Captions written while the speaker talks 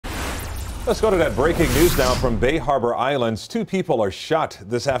Let's go to that breaking news now from Bay Harbor Islands. 2 people are shot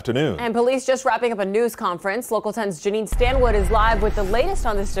this afternoon. And police just wrapping up a news conference. Local 10's Janine Stanwood is live with the latest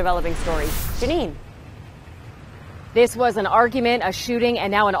on this developing story. Janine. This was an argument, a shooting, and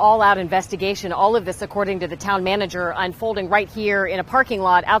now an all-out investigation. All of this, according to the town manager, unfolding right here in a parking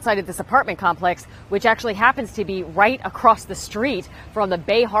lot outside of this apartment complex, which actually happens to be right across the street from the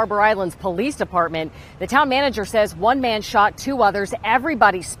Bay Harbor Islands Police Department. The town manager says one man shot 2 others.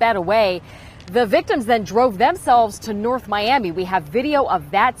 Everybody sped away. The victims then drove themselves to North Miami. We have video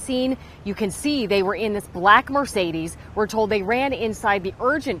of that scene. You can see they were in this black Mercedes. We're told they ran inside the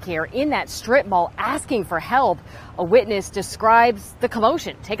urgent care in that strip mall asking for help. A witness describes the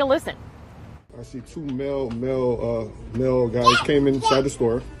commotion. Take a listen. I see 2 male guys came inside the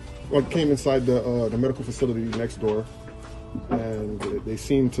store, or came inside the medical facility next door, and they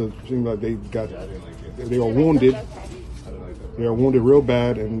seem like they were wounded. They were wounded real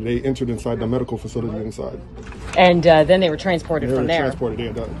bad, and they entered inside the medical facility inside. And then they were transported from there.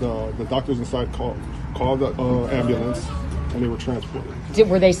 Transported. The doctors inside called the ambulance, and they were transported.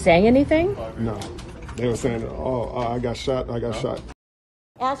 Were they saying anything? No. They were saying, oh, I got shot, I got shot.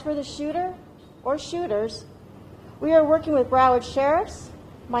 As for the shooter or shooters, we are working with Broward Sheriffs,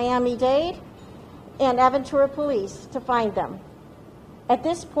 Miami-Dade, and Aventura Police to find them. At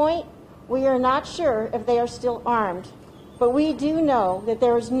this point, we are not sure if they are still armed, but we do know that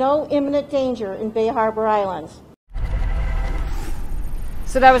there is no imminent danger in Bay Harbor Islands.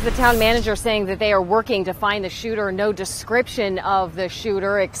 So that was the town manager saying that they are working to find the shooter. No description of the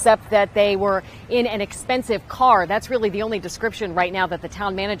shooter except that they were in an expensive car. That's really the only description right now that the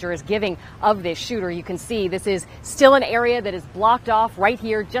town manager is giving of this shooter. You can see this is still an area that is blocked off right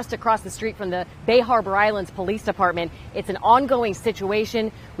here just across the street from the Bay Harbor Islands Police Department. It's an ongoing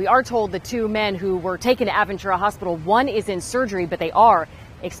situation. We are told the 2 men who were taken to Aventura Hospital, one is in surgery, but they are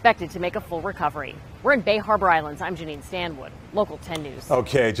expected to make a full recovery. We're in Bay Harbor Islands. I'm Janine Stanwood, Local 10 News.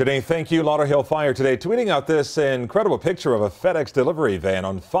 Okay, Janine, thank you. Lauderhill Fire today tweeting out this incredible picture of a FedEx delivery van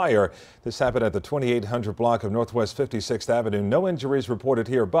on fire. This happened at the 2800 block of Northwest 56th Avenue. No injuries reported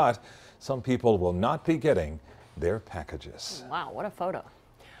here, but some people will not be getting their packages. Wow, what a photo.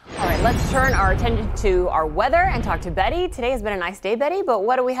 All right, let's turn our attention to our weather and talk to Betty. Today has been a nice day, Betty, but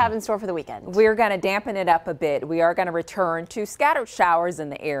what do we have in store for the weekend? We're going to dampen it up a bit. We are going to return to scattered showers in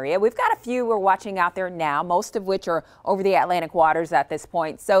the area. We've got a few we're watching out there now, most of which are over the Atlantic waters at this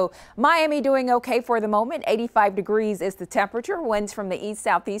point. So Miami doing okay for the moment. 85 degrees is the temperature. Winds from the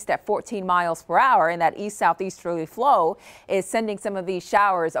east-southeast at 14 miles per hour, and that east-southeasterly flow is sending some of these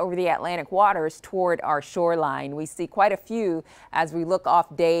showers over the Atlantic waters toward our shoreline. We see quite a few as we look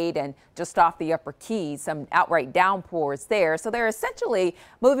off Dade and just off the Upper Keys, some outright downpours there. So they're essentially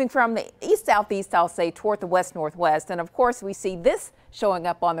moving from the east-southeast, I'll say, toward the west-northwest. And of course, we see this showing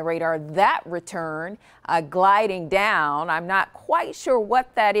up on the radar, that return gliding down. I'm not quite sure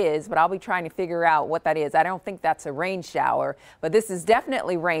what that is, but I'll be trying to figure out what that is. I don't think that's a rain shower, but this is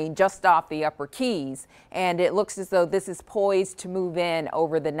definitely rain just off the Upper Keys. And it looks as though this is poised to move in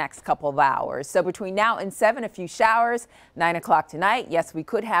over the next couple of hours. So between now and 7, a few showers. 9 o'clock tonight, yes, we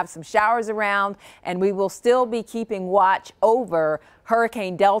could have some showers around, and we will still be keeping watch over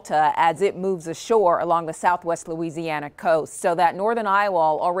Hurricane Delta as it moves ashore along the southwest Louisiana coast. So that northern eye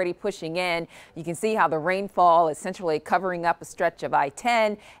wall already pushing in. You can see how the rainfall is essentially covering up a stretch of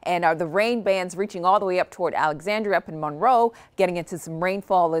I-10, and the rain bands reaching all the way up toward Alexandria, up in Monroe, getting into some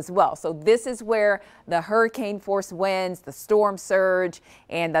rainfall as well. So this is where the hurricane force winds, the storm surge,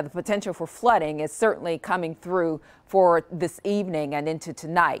 and the potential for flooding is certainly coming through for this evening and into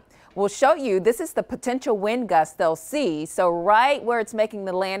tonight. We'll show you, this is the potential wind gust they'll see. So right where it's making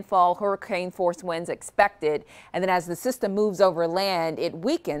the landfall, hurricane force winds expected. And then as the system moves over land, it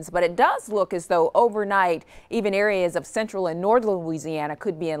weakens, but it does look as though overnight, even areas of central and northern Louisiana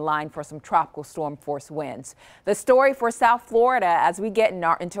could be in line for some tropical storm force winds. The story for South Florida as we get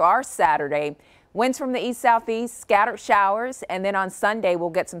into our Saturday, winds from the east-southeast, scattered showers, and then on Sunday we'll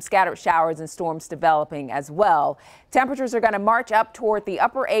get some scattered showers and storms developing as well. Temperatures are going to march up toward the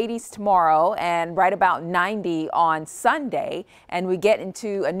upper 80s tomorrow and right about 90 on Sunday. And we get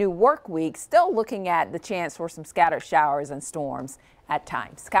into a new work week, still looking at the chance for some scattered showers and storms at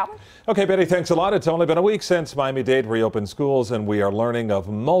times. Calvin? Okay, Betty, thanks a lot. It's only been a week since Miami-Dade reopened schools, and we are learning of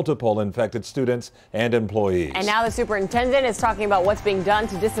multiple infected students and employees. And now the superintendent is talking about what's being done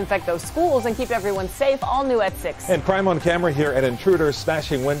to disinfect those schools and keep everyone safe. All new at 6. And crime on camera here at intruders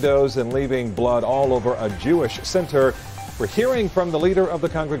smashing windows and leaving blood all over a Jewish center. We're hearing from the leader of the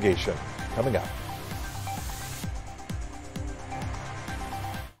congregation. Coming up.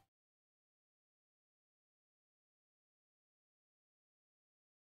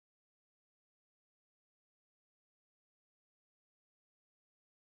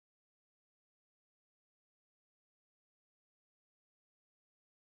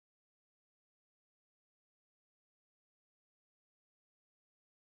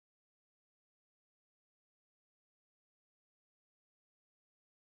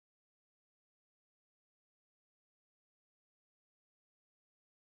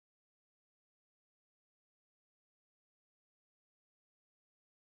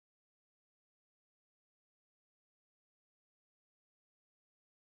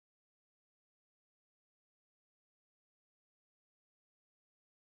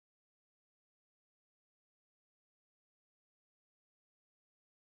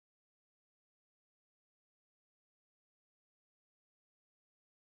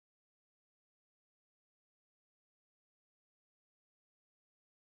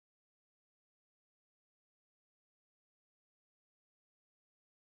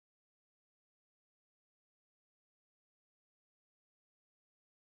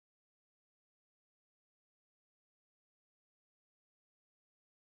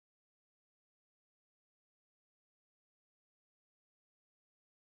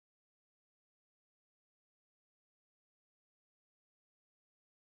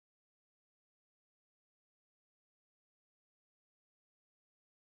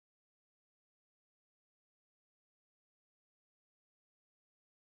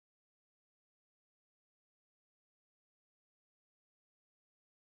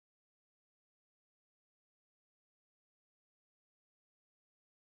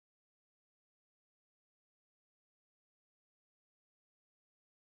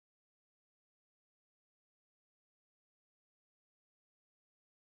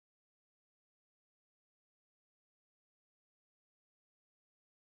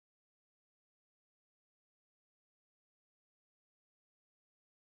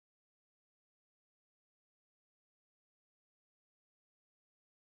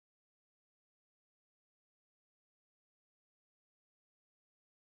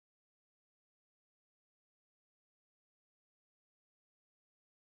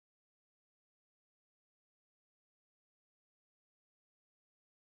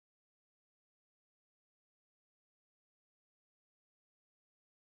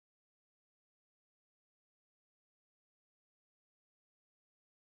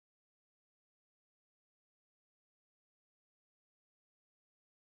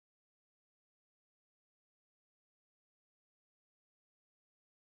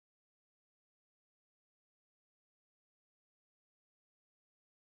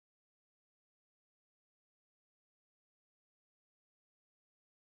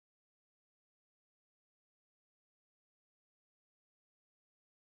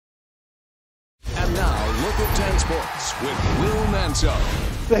 Local 10 Sports with Will Manso.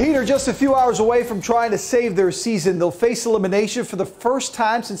 The Heat are just a few hours away from trying to save their season. They'll face elimination for the first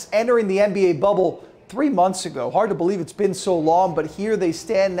time since entering the NBA bubble 3 months ago. Hard to believe it's been so long, but here they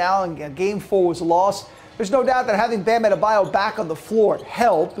stand now, and Game 4 was a loss. There's no doubt that having Bam Adebayo back on the floor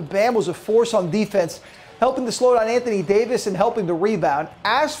helped. Bam was a force on defense, helping to slow down Anthony Davis and helping to rebound.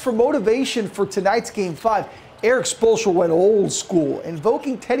 As for motivation for tonight's Game 5, Erik Spoelstra went old school,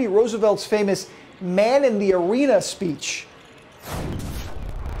 invoking Teddy Roosevelt's famous "man in the arena" speech.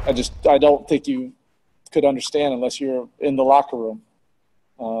 I don't think you could understand unless you're in the locker room.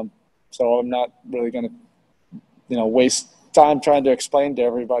 So I'm not really going to, waste time trying to explain to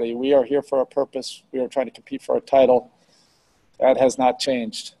everybody. We are here for a purpose. We are trying to compete for a title. That has not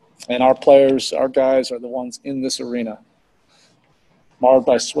changed. And our players, our guys are the ones in this arena, marred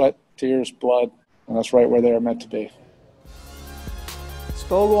by sweat, tears, blood, and that's right where they are meant to be.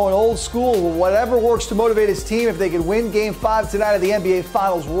 Spo going old school, whatever works to motivate his team if they can win Game 5 tonight of the NBA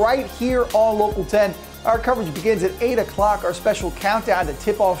Finals right here on Local 10. Our coverage begins at 8 o'clock. Our special countdown to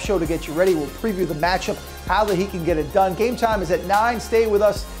tip-off show to get you ready. We'll preview the matchup, how the Heat can get it done. Game time is at 9. Stay with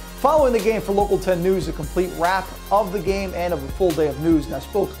us following the game for Local 10 News, a complete wrap of the game and of a full day of news. Now,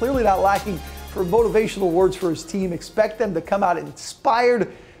 Spo clearly not lacking for motivational words for his team. Expect them to come out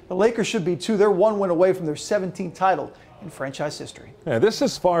inspired. The Lakers should be too. They're one win away from their 17th title in franchise history. Yeah, this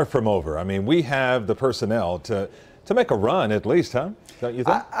is far from over. I mean, we have the personnel to make a run at least, huh? Don't you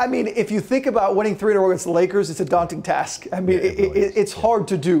think? I mean, if you think about winning 3 in a row against the Lakers, it's a daunting task. I mean, it's hard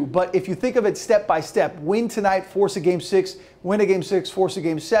to do. But if you think of it step by step, win tonight, force a Game 6, win a Game 6, force a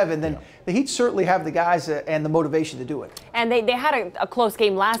Game 7, then the Heat certainly have the guys and the motivation to do it. And they had a close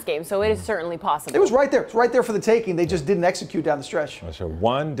game last game, so it is certainly possible. It was right there. It's right there for the taking. They just didn't execute down the stretch. So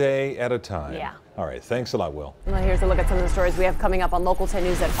one day at a time. Yeah. All right. Thanks a lot, Will. Well, here's a look at some of the stories we have coming up on Local 10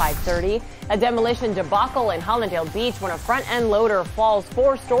 News at 5:30. A demolition debacle in Hollandale Beach when a front-end loader falls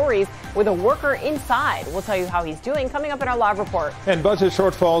 4 stories with a worker inside. We'll tell you how he's doing coming up in our live report. And budget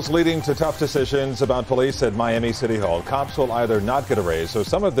shortfalls leading to tough decisions about police at Miami City Hall. Cops will either not get a raise, so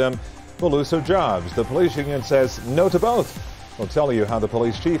some of them will lose their jobs. The police union says no to both. We'll tell you how the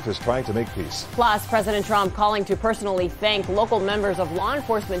police chief is trying to make peace. Plus, President Trump calling to personally thank local members of law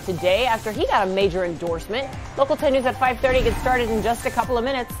enforcement today after he got a major endorsement. Local 10 News at 5:30 gets started in just a couple of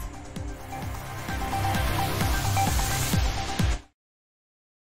minutes.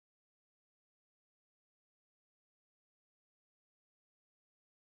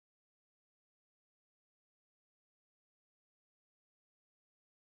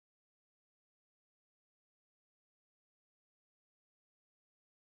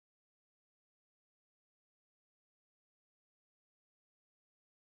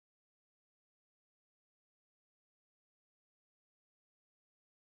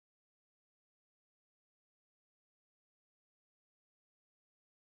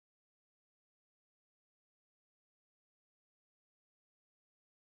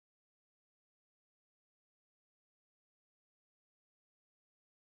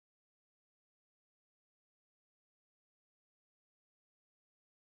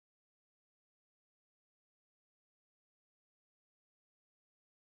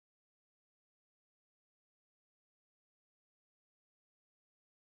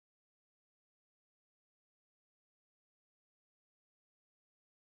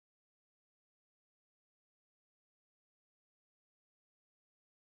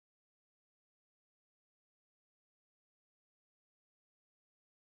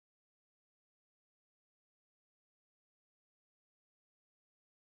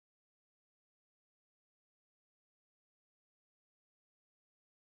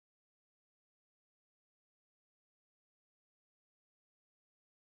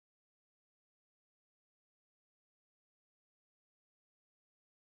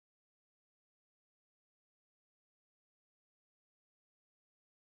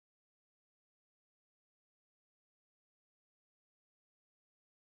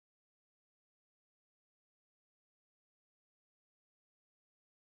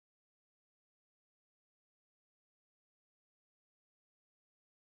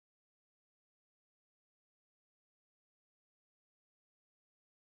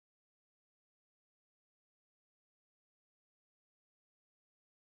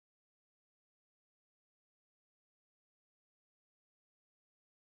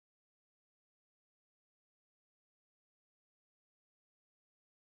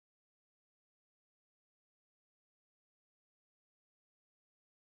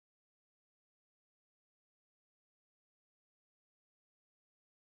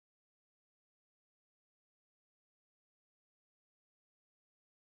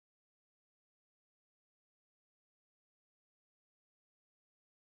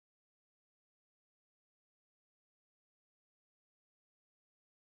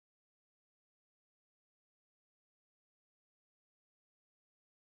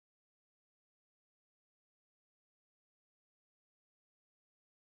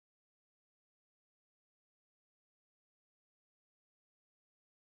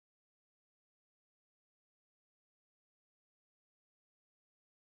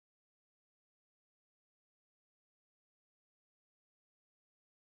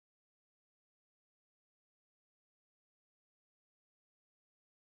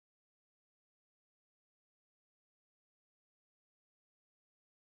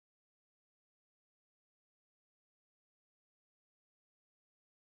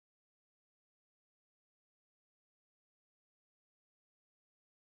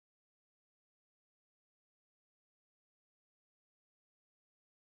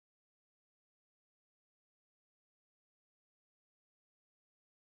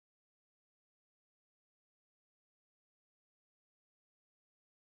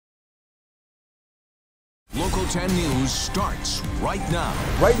 Local 10 News starts right now.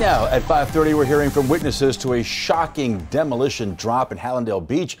 Right now at 5:30, we're hearing from witnesses to a shocking demolition drop in Hallandale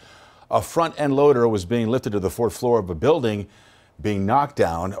Beach. A front-end loader was being lifted to the 4th floor of a building, being knocked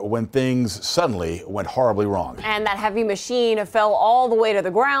down when things suddenly went horribly wrong. And that heavy machine fell all the way to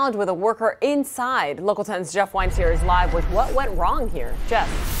the ground with a worker inside. Local 10's Jeff Weins here is live with what went wrong here. Jeff.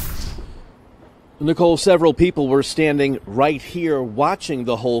 Nicole, several people were standing right here watching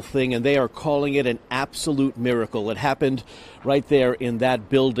the whole thing, and they are calling it an absolute miracle. It happened right there in that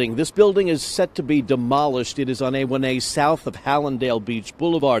building. This building is set to be demolished. It is on A1A south of Hallandale Beach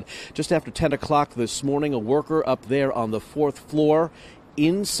Boulevard. Just after 10 o'clock this morning, a worker up there on the 4th floor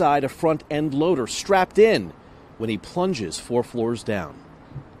inside a front-end loader strapped in when he plunges 4 floors down.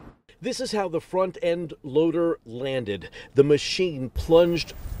 This is how the front-end loader landed. The machine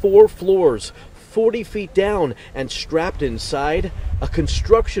plunged 4 floors, 40 feet down, and strapped inside a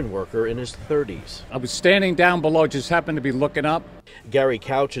construction worker in his 30s. I was standing down below, just happened to be looking up. Gary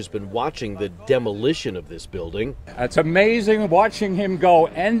Couch has been watching the demolition of this building. It's amazing watching him go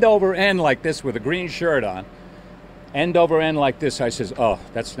end over end like this with a green shirt on. End over end like this. I says, oh,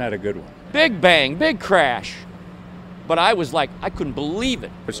 that's not a good one. Big bang, big crash. But I was like, I couldn't believe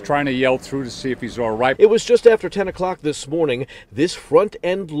it. I was trying to yell through to see if he's all right. It was just after 10 o'clock this morning. This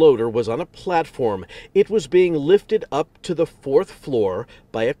front-end loader was on a platform. It was being lifted up to the 4th floor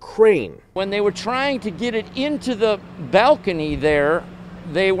by a crane. When they were trying to get it into the balcony there,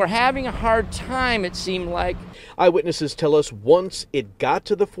 they were having a hard time, it seemed like. Eyewitnesses tell us once it got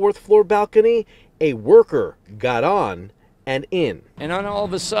to the 4th floor balcony, a worker got on and in. And then all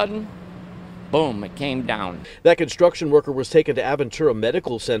of a sudden, boom, it came down. That construction worker was taken to Aventura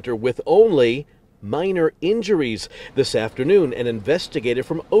Medical Center with only minor injuries. This afternoon, an investigator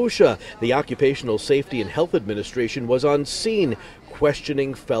from OSHA, the Occupational Safety and Health Administration, was on scene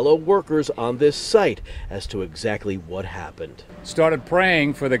questioning fellow workers on this site as to exactly what happened. Started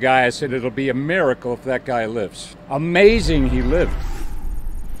praying for the guy. I said, it'll be a miracle if that guy lives. Amazing he lived.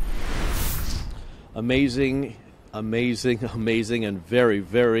 Amazing. Amazing, and very,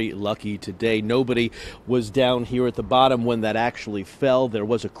 very lucky today. Nobody was down here at the bottom when that actually fell. There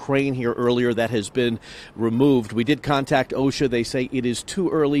was a crane here earlier that has been removed. We did contact OSHA. They say it is too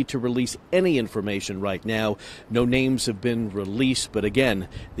early to release any information right now. No names have been released, but again,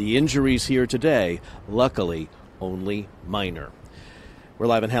 the injuries here today, luckily, only minor. We're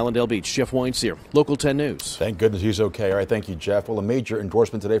live in Hallandale Beach. Jeff Weins here, Local 10 News. Thank goodness he's okay. All right, thank you, Jeff. Well, a major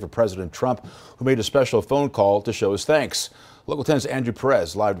endorsement today for President Trump, who made a special phone call to show his thanks. Local 10's Andrew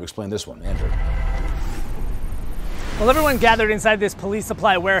Perez live to explain this one. Andrew. Well, everyone gathered inside this police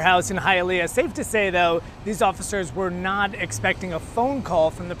supply warehouse in Hialeah. Safe to say, though, these officers were not expecting a phone call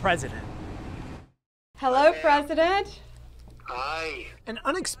from the president. Hello, President. Hi. An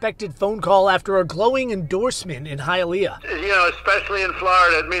unexpected phone call after a glowing endorsement in Hialeah. You know, especially in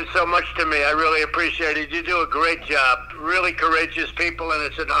Florida, it means so much to me. I really appreciate it. You do a great job. Really courageous people, and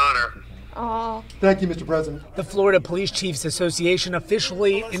it's an honor. Oh. Thank you, Mr. President. The Florida Police Chiefs Association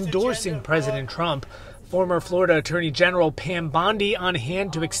officially endorsing President Trump. Former Florida Attorney General Pam Bondi on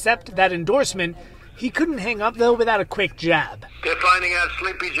hand to accept that endorsement. He couldn't hang up, though, without a quick jab. They're finding out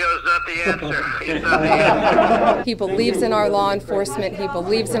Sleepy Joe's not the answer. He's not the answer. He believes in our law enforcement, he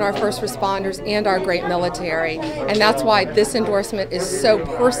believes in our first responders and our great military, and that's why this endorsement is so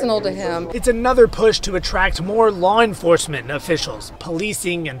personal to him. It's another push to attract more law enforcement officials.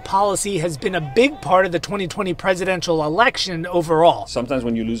 Policing and policy has been a big part of the 2020 presidential election overall. Sometimes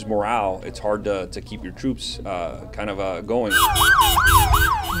when you lose morale, it's hard to keep your troops going.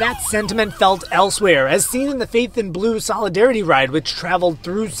 That sentiment felt elsewhere, as seen in the Faith in Blue Solidarity Ride, which traveled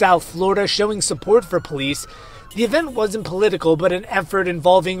through South Florida showing support for police. The event wasn't political, but an effort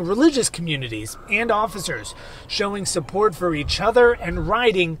involving religious communities and officers, showing support for each other and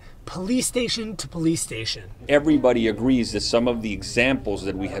riding police station to police station. Everybody agrees that some of the examples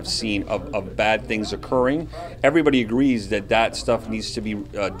that we have seen of bad things occurring, everybody agrees that that stuff needs to be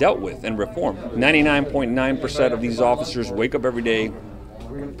dealt with and reformed. 99.9% of these officers wake up every day,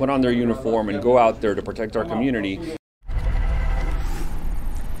 put on their uniform, and go out there to protect our community.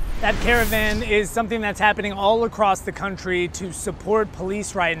 That caravan is something that's happening all across the country to support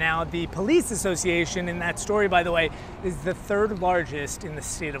police right now. The Police Association in that story, by the way, is the third largest in the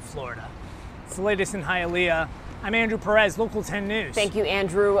state of Florida. It's the latest in Hialeah. I'm Andrew Perez, Local 10 News. Thank you,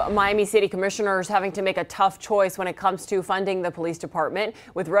 Andrew. Miami City commissioners having to make a tough choice when it comes to funding the police department.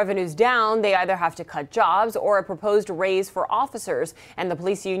 With revenues down, they either have to cut jobs or a proposed raise for officers. And the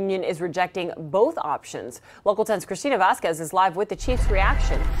police union is rejecting both options. Local 10's Christina Vasquez is live with the chief's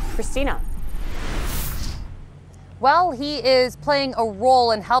reaction. Christina. Well, he is playing a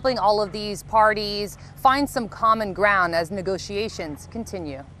role in helping all of these parties find some common ground as negotiations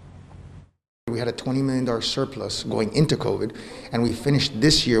continue. We had a $20 million surplus going into COVID, and we finished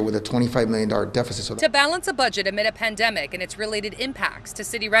this year with a $25 million deficit. To balance a budget amid a pandemic and its related impacts to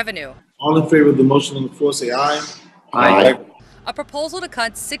city revenue. All in favor of the motion on the floor say aye. Aye. A proposal to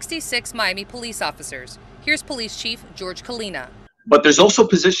cut 66 Miami police officers. Here's Police Chief George Kalina. But there's also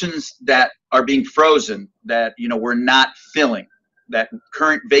positions that are being frozen that, we're not filling, that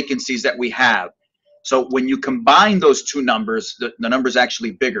current vacancies that we have. So when you combine those two numbers, the number's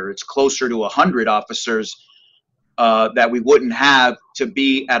actually bigger. It's closer to 100 officers that we wouldn't have to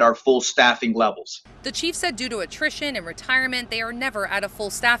be at our full staffing levels. The chief said due to attrition and retirement, they are never at a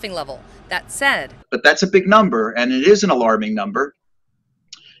full staffing level. That said, but that's a big number, and it is an alarming number.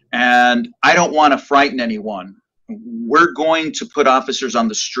 And I don't want to frighten anyone. We're going to put officers on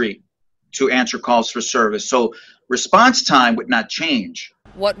the street to answer calls for service. So response time would not change.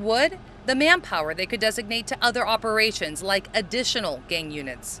 What would? The manpower they could designate to other operations like additional gang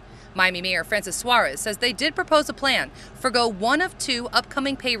units. Miami Mayor Francis Suarez says they did propose a plan, forgo one of 2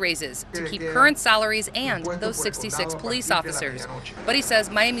 upcoming pay raises to keep current salaries and those 66 police officers. But he says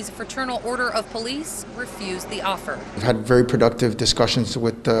Miami's Fraternal Order of Police refused the offer. We've had very productive discussions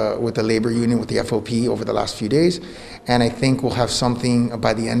with the labor union, with the FOP over the last few days, and I think we'll have something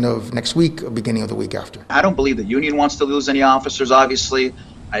by the end of next week, beginning of the week after. I don't believe the union wants to lose any officers, obviously.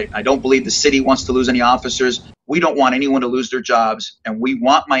 I don't believe the city wants to lose any officers. We don't want anyone to lose their jobs, and we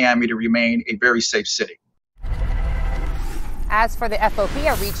want Miami to remain a very safe city. As for the FOP,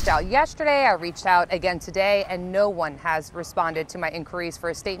 I reached out yesterday, I reached out again today, and no one has responded to my inquiries for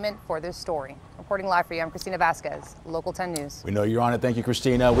a statement for this story. Reporting live for you, I'm Christina Vasquez, Local 10 News. We know you're on it. Thank you,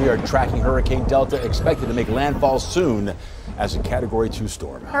 Christina. We are tracking Hurricane Delta, expected to make landfall soon as a Category 2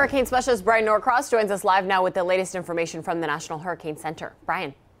 storm. Hurricane specialist Brian Norcross joins us live now with the latest information from the National Hurricane Center.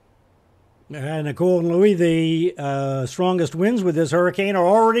 Brian. Nicole and Louis, the strongest winds with this hurricane are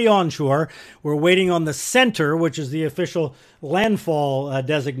already onshore. We're waiting on the center, which is the official landfall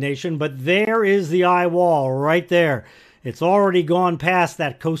designation, but there is the eye wall right there. It's already gone past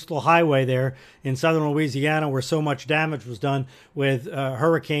that coastal highway there in southern Louisiana where so much damage was done with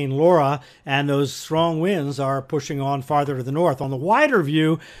Hurricane Laura, and those strong winds are pushing on farther to the north. On the wider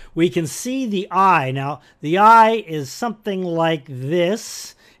view, we can see the eye. Now, the eye is something like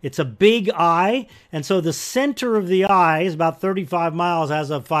this. It's a big eye, and so the center of the eye is about 35 miles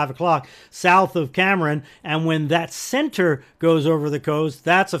as of 5 o'clock south of Cameron, and when that center goes over the coast,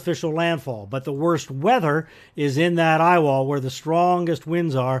 that's official landfall. But the worst weather is in that eye wall where the strongest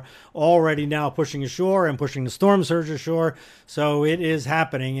winds are already now pushing ashore and pushing the storm surge ashore, so it is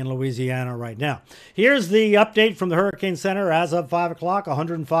happening in Louisiana right now. Here's the update from the Hurricane Center as of 5 o'clock.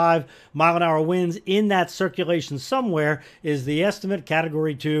 105 mile-an-hour winds in that circulation somewhere is the estimate.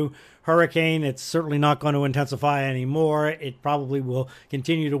 Category 2 hurricane. It's certainly not going to intensify anymore. It probably will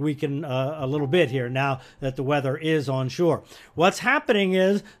continue to weaken a little bit here now that the weather is onshore. What's happening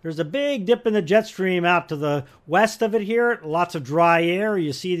is there's a big dip in the jet stream out to the west of it here. Lots of dry air.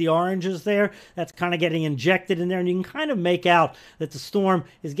 You see the oranges there. That's kind of getting injected in there, and you can kind of make out that the storm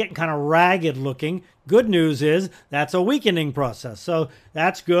is getting kind of ragged looking. Good news is that's a weakening process, so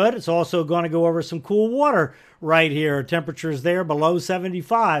that's good. It's also going to go over some cool water right here. Temperatures there below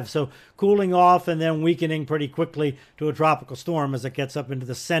 75, so cooling off and then weakening pretty quickly to a tropical storm as it gets up into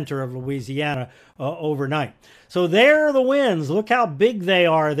the center of Louisiana overnight. So there are the winds. Look how big they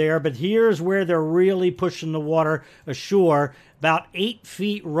are there, but here's where they're really pushing the water ashore. About 8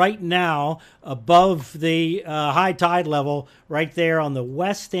 feet right now above the high tide level right there on the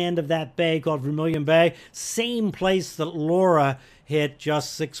west end of that bay called Vermilion Bay. Same place that Laura hit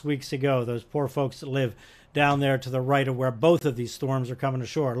just 6 weeks ago. Those poor folks that live down there to the right of where both of these storms are coming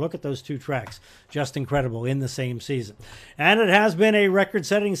ashore. Look at those two tracks. Just incredible in the same season. And it has been a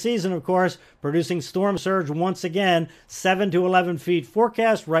record-setting season, of course, producing storm surge once again, 7 to 11 feet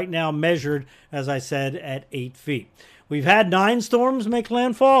forecast, right now measured, as I said, at 8 feet. We've had 9 storms make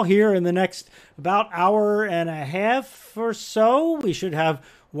landfall here in the next about hour and a half or so. We should have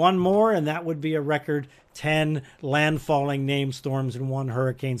one more, and that would be a record 10 landfalling named storms in one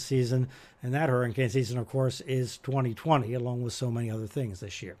hurricane season. And that hurricane season, of course, is 2020, along with so many other things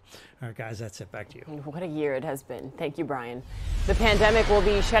this year. All right, guys, that's it. Back to you. What a year it has been. Thank you, Brian. The pandemic will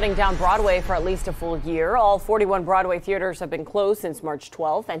be shutting down Broadway for at least a full year. All 41 Broadway theaters have been closed since March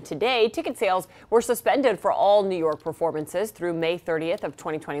 12th, and today ticket sales were suspended for all New York performances through May 30th of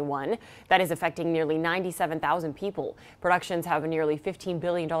 2021. That is affecting nearly 97,000 people. Productions have a nearly $15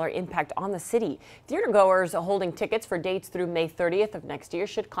 billion impact on the city. Theatergoers holding tickets for dates through May 30th of next year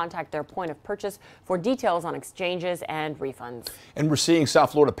should contact their point of purchase for details on exchanges and refunds. And we're seeing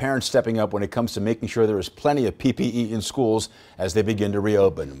South Florida parents stepping up when it comes to making sure there is plenty of PPE in schools as they begin to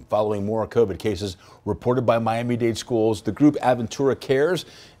reopen. Following more COVID cases reported by Miami-Dade schools, the group Aventura Cares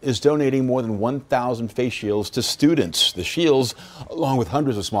is donating more than 1,000 face shields to students. The shields, along with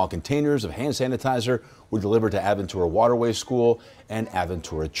hundreds of small containers of hand sanitizer, were delivered to Aventura Waterway School and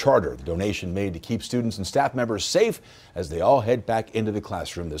Aventura Charter. The donation made to keep students and staff members safe as they all head back into the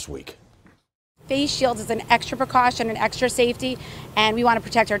classroom this week. Face shields is an extra precaution and extra safety, and we want to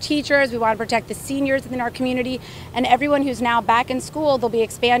protect our teachers, we want to protect the seniors in our community, and everyone who's now back in school. They'll be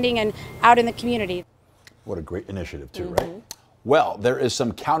expanding and out in the community. What a great initiative too, right? Well, there is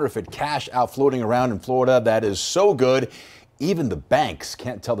some counterfeit cash out floating around in Florida that is so good, even the banks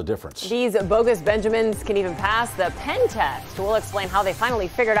can't tell the difference. These bogus Benjamins can even pass the pen test. We'll explain how they finally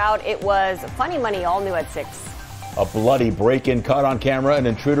figured out it was funny money, all new at 6. A bloody break-in caught on camera, an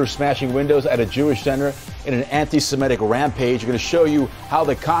intruder smashing windows at a Jewish center in an anti-Semitic rampage. We're going to show you how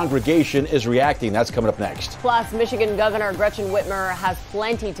the congregation is reacting. That's coming up next. Plus, Michigan Governor Gretchen Whitmer has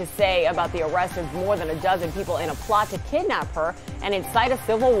plenty to say about the arrest of more than a dozen people in a plot to kidnap her and incite a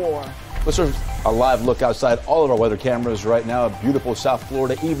civil war. Let's have a live look outside all of our weather cameras right now. A beautiful South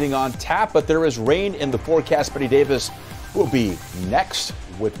Florida evening on tap, but there is rain in the forecast. Betty Davis will be next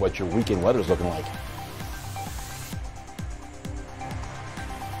with what your weekend weather is looking like.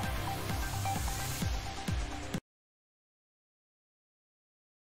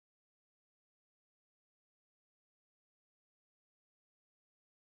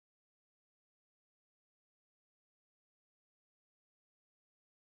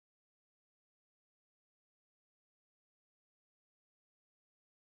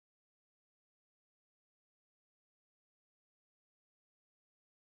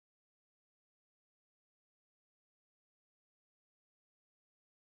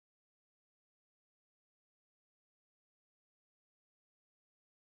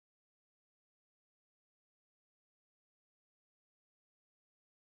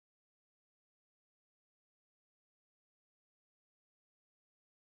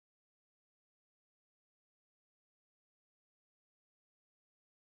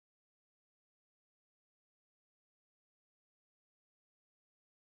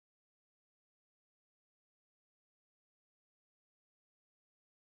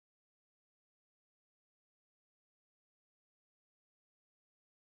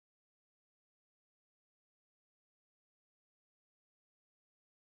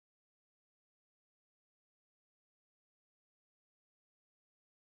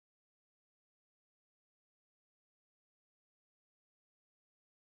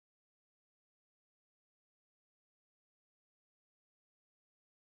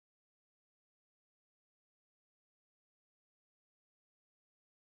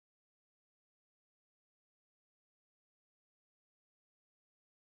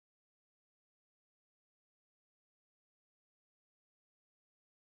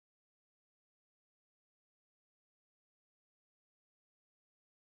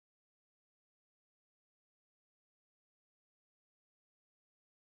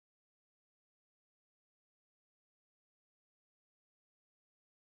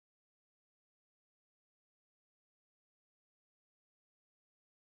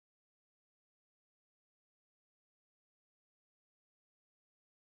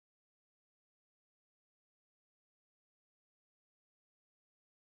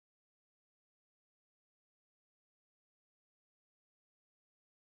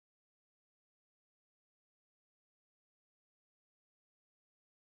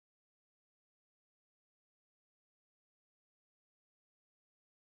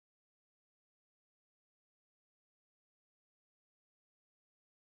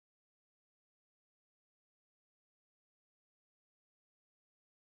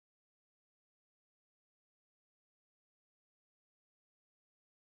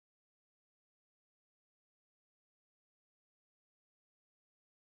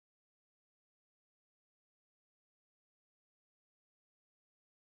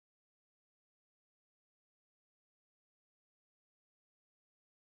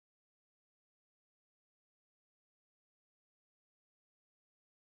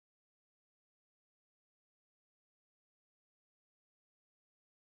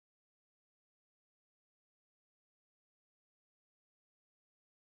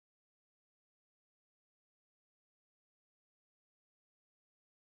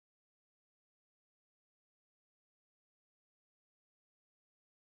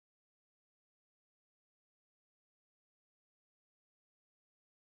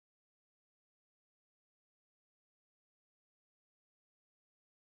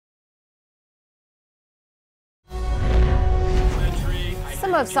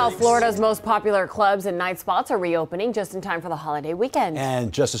 Some of South Florida's most popular clubs and night spots are reopening just in time for the holiday weekend.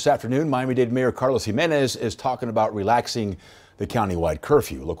 And just this afternoon, Miami-Dade Mayor Carlos Jimenez is talking about relaxing the countywide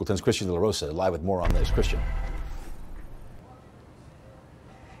curfew. Local 10's Christian De La Rosa live with more on this. Christian.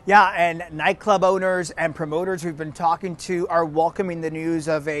 Yeah, and nightclub owners and promoters we've been talking to are welcoming the news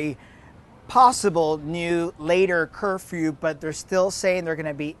of a possible new later curfew, but they're still saying they're going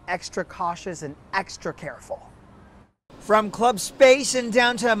to be extra cautious and extra careful. From Club Space in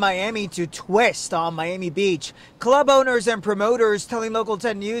downtown Miami to Twist on Miami Beach, club owners and promoters telling Local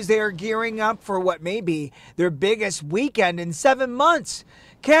 10 News they are gearing up for what may be their biggest weekend in 7 months.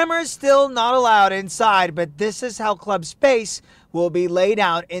 Cameras still not allowed inside, but this is how Club Space will be laid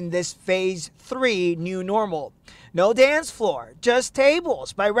out in this Phase 3 new normal. No dance floor, just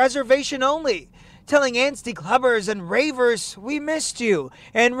tables by reservation only. Telling anti-clubbers and ravers we missed you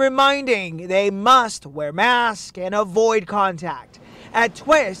and reminding they must wear masks and avoid contact. At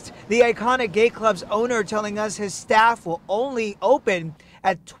Twist, the iconic gay club's owner telling us his staff will only open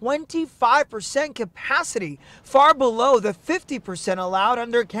at 25% capacity, far below the 50% allowed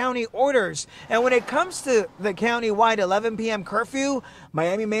under county orders. And when it comes to the county-wide 11 p.m. curfew,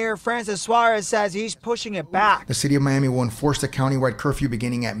 Miami Mayor Francis Suarez says he's pushing it back. The city of Miami will enforce the county-wide curfew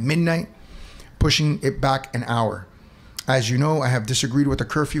beginning at midnight, pushing it back an hour. As you know, I have disagreed with the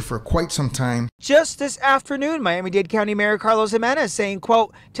curfew for quite some time. Just this afternoon, Miami-Dade County Mayor Carlos Jimenez saying,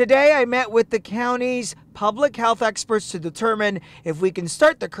 quote, "Today I met with the county's public health experts to determine if we can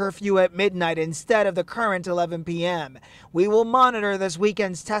start the curfew at midnight instead of the current 11 p.m. We will monitor this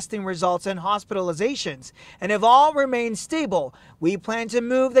weekend's testing results and hospitalizations, and if all remain stable, we plan to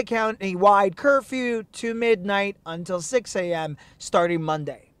move the county-wide curfew to midnight until 6 a.m. starting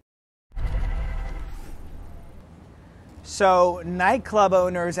Monday." So nightclub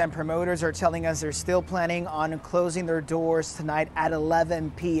owners and promoters are telling us they're still planning on closing their doors tonight at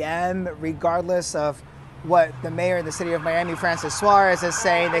 11 p.m. regardless of what the mayor of the city of Miami, Francis Suarez, is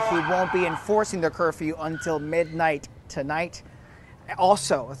saying, that he won't be enforcing the curfew until midnight tonight.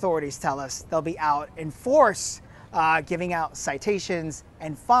 Also, authorities tell us they'll be out in force, giving out citations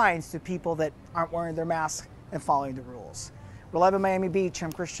and fines to people that aren't wearing their masks and following the rules. We're live in Miami Beach.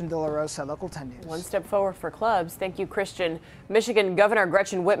 I'm Christian De La Rosa, Local 10 News. One step forward for clubs. Thank you, Christian. Michigan Governor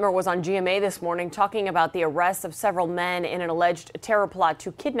Gretchen Whitmer was on GMA this morning talking about the arrest of several men in an alleged terror plot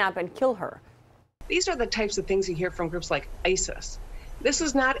to kidnap and kill her. These are the types of things you hear from groups like ISIS. This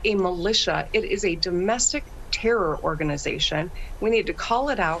is not a militia. It is a domestic terror organization. We need to call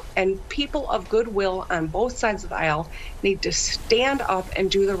it out, and people of goodwill on both sides of the aisle need to stand up and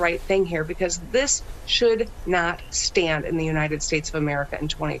do the right thing here, because this should not stand in the United States of America in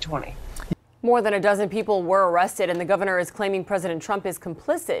 2020. More than a dozen people were arrested, and the governor is claiming President Trump is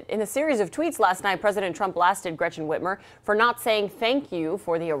complicit. In a series of tweets last night, President Trump blasted Gretchen Whitmer for not saying thank you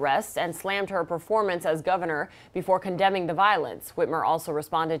for the arrests and slammed her performance as governor before condemning the violence. Whitmer also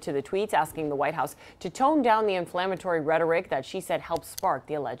responded to the tweets, asking the White House to tone down the inflammatory rhetoric that she said helped spark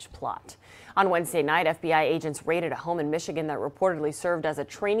the alleged plot. On Wednesday night, FBI agents raided a home in Michigan that reportedly served as a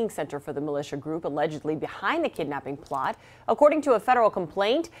training center for the militia group allegedly behind the kidnapping plot. According to a federal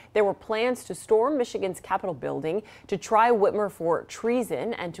complaint, there were plans to storm Michigan's Capitol building, to try Whitmer for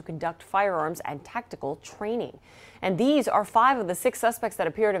treason, and to conduct firearms and tactical training. And these are 5 of the 6 suspects that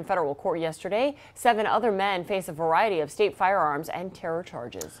appeared in federal court yesterday. 7 other men face a variety of state firearms and terror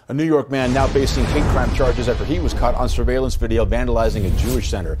charges. A New York man now facing hate crime charges after he was caught on surveillance video vandalizing a Jewish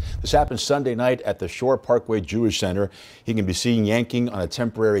center. This happened Sunday night at the Shore Parkway Jewish Center. He can be seen yanking on a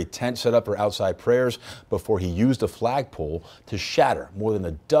temporary tent set up for outside prayers before he used a flagpole to shatter more than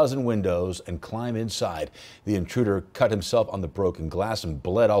a dozen windows and climb inside. The intruder cut himself on the broken glass and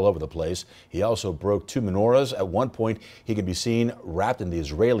bled all over the place. He also broke 2 menorahs. At one point, he can be seen wrapped in the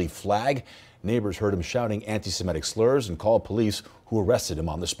Israeli flag. Neighbors heard him shouting anti-Semitic slurs and called police, who arrested him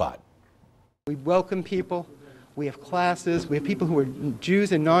on the spot. We welcome people. We have classes. We have people who are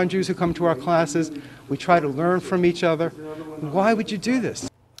Jews and non-Jews who come to our classes. We try to learn from each other. Why would you do this?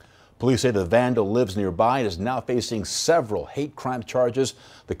 Police say the vandal lives nearby and is now facing several hate crime charges.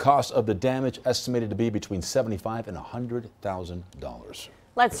 The cost of the damage estimated to be between $75,000 and $100,000.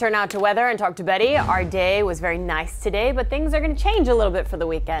 Let's turn out to weather and talk to Betty. Our day was very nice today, but things are going to change a little bit for the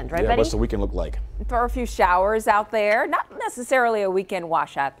weekend, right, Betty? What's the weekend look like? There are a few showers out there. Not necessarily a weekend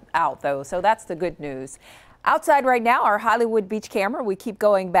washout though, so that's the good news. Outside right now, our Hollywood Beach camera, we keep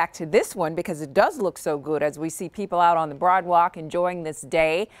going back to this one because it does look so good as we see people out on the Broadwalk enjoying this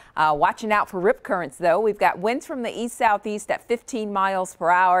day. Watching out for rip currents, though. We've got winds from the east-southeast at 15 miles per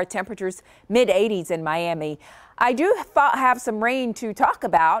hour, temperatures mid-80s in Miami. I do have some rain to talk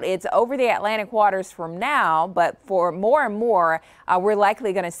about. It's over the Atlantic waters from now, but for more and more, we're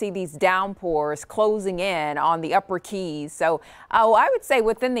likely going to see these downpours closing in on the upper Keys. So I would say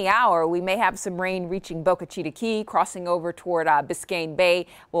within the hour, we may have some rain reaching Boca Chica Key, crossing over toward Biscayne Bay.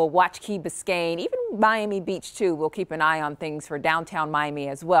 We'll watch Key Biscayne, even Miami Beach too. We'll keep an eye on things for downtown Miami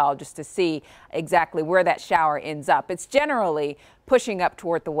as well, just to see exactly where that shower ends up. It's generally pushing up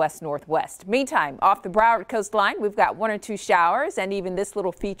toward the west-northwest. Meantime, off the Broward coastline, we've got 1 or 2 showers and even this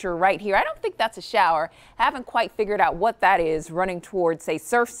little feature right here. I don't think that's a shower. Haven't quite figured out what that is running towards, say,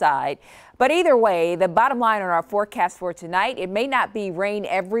 Surfside. But either way, the bottom line on our forecast for tonight, it may not be rain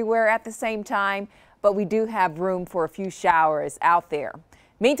everywhere at the same time, but we do have room for a few showers out there.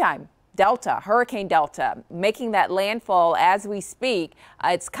 Meantime, Delta, Hurricane Delta, making that landfall as we speak.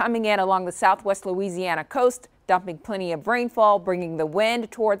 It's coming in along the southwest Louisiana coast, dumping plenty of rainfall, bringing the wind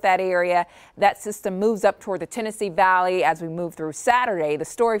toward that area. That system moves up toward the Tennessee Valley as we move through Saturday. The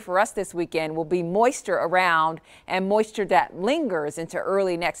story for us this weekend will be moisture around and moisture that lingers into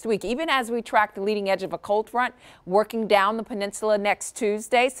early next week. Even as we track the leading edge of a cold front working down the peninsula next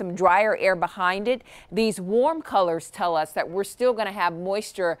Tuesday, some drier air behind it. These warm colors tell us that we're still going to have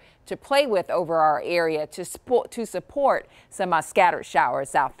moisture to play with over our area to support some scattered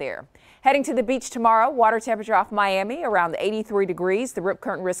showers out there. Heading to the beach tomorrow, water temperature off Miami around 83 degrees. The rip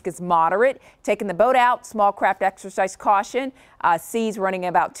current risk is moderate. Taking the boat out, small craft exercise caution. Seas running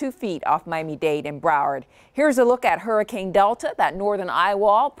about 2 feet off Miami-Dade and Broward. Here's a look at Hurricane Delta, that northern eye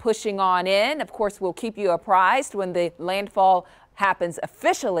wall pushing on in. Of course, we'll keep you apprised when the landfall happens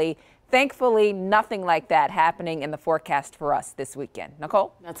officially. Thankfully, nothing like that happening in the forecast for us this weekend.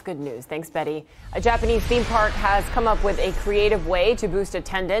 Nicole? That's good news. Thanks, Betty. A Japanese theme park has come up with a creative way to boost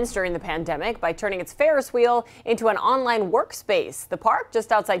attendance during the pandemic by turning its Ferris wheel into an online workspace. The park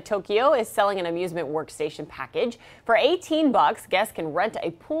just outside Tokyo is selling an amusement workstation package. For $18, guests can rent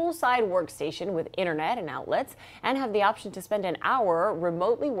a poolside workstation with internet and outlets and have the option to spend an hour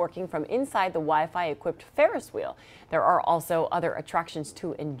remotely working from inside the Wi-Fi equipped Ferris wheel. There are also other attractions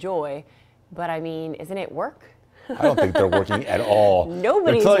to enjoy. But I mean, isn't it work? I don't think they're working at all.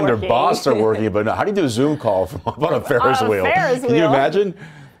 Nobody's They're telling working. their boss they're working, but no, how do you do a Zoom call from on a Ferris wheel? Can you imagine?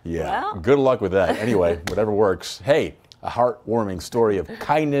 Yeah, well, good luck with that. Anyway, whatever works. Hey, a heartwarming story of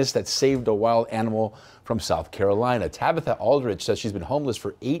kindness that saved a wild animal from South Carolina. Tabitha Aldrich says she's been homeless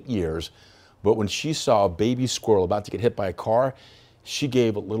for 8 years, but when she saw a baby squirrel about to get hit by a car, she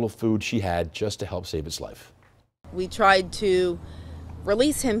gave a little food she had just to help save its life. We tried to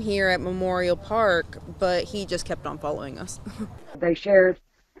release him here at Memorial Park, but he just kept on following us. They shared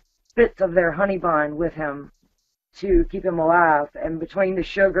bits of their honey bun with him to keep him alive, and between the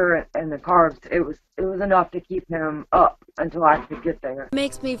sugar and the carbs, it was enough to keep him up until I could get there. It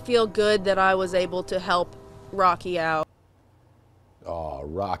makes me feel good that I was able to help Rocky out. Oh,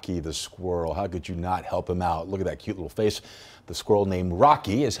 Rocky the squirrel. How could you not help him out? Look at that cute little face. The squirrel named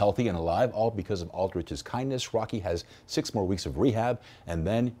Rocky is healthy and alive, all because of Aldrich's kindness. Rocky has 6 more weeks of rehab, and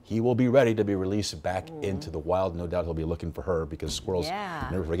then he will be ready to be released back into the wild. No doubt he'll be looking for her because squirrels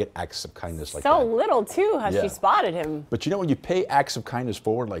never forget acts of kindness like that. So little, too, how she spotted him. But you know, when you pay acts of kindness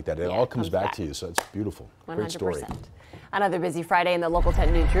forward like that, it all comes back to you. So it's beautiful. 100%. Great story. Another busy Friday in the Local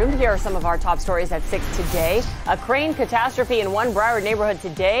 10 newsroom. Here are some of our top stories at 6 today. A crane catastrophe in one Broward neighborhood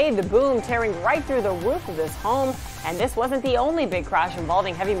today. The boom tearing right through the roof of this home. And this wasn't the only big crash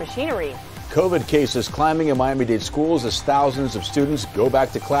involving heavy machinery. COVID cases climbing in Miami-Dade schools as thousands of students go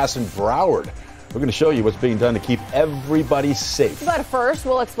back to class in Broward. We're going to show you what's being done to keep everybody safe. But first,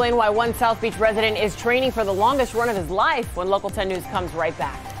 we'll explain why one South Beach resident is training for the longest run of his life when Local 10 News comes right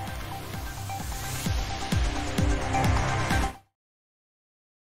back.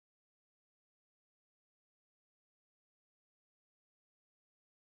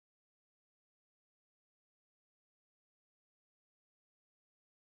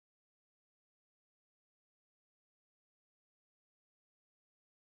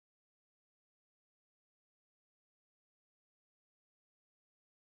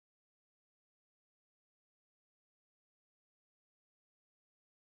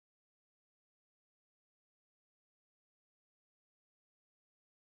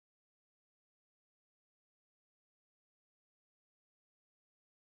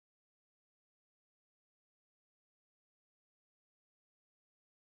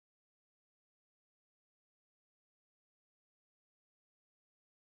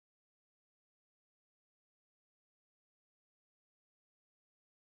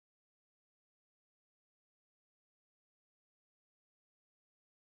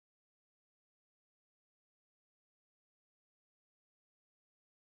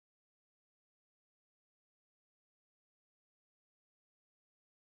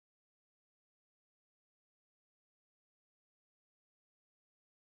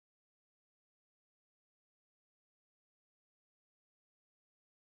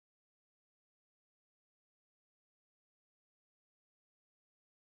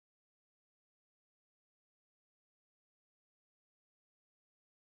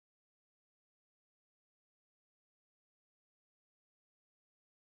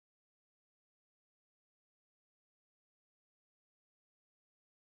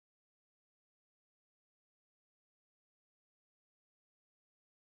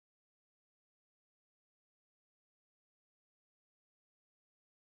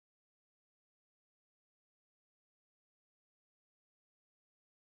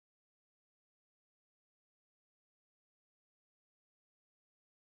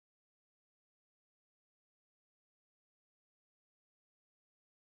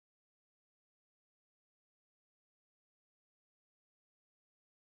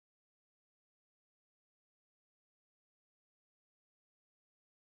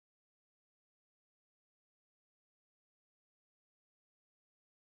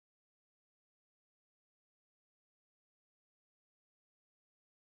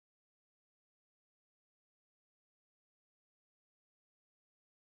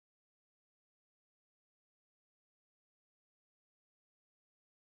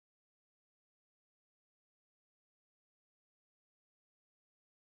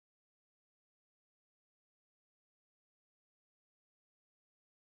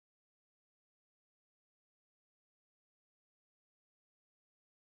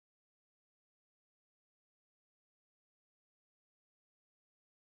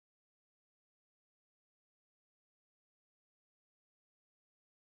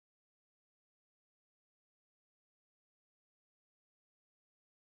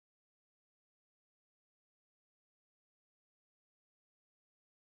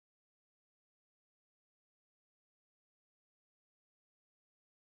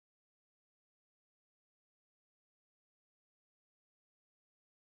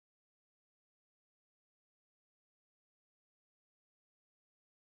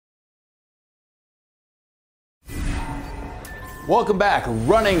 Welcome back.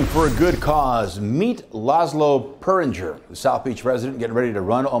 Running for a good cause. Meet Laszlo Puringer, the South Beach resident getting ready to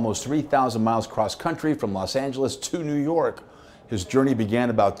run almost 3,000 miles cross country from Los Angeles to New York. His journey began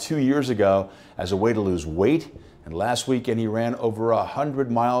about 2 years ago as a way to lose weight. And last weekend he ran over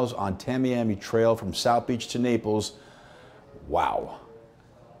 100 miles on Tamiami Trail from South Beach to Naples. Wow.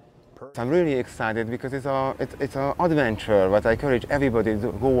 I'm really excited because it's an adventure, but I encourage everybody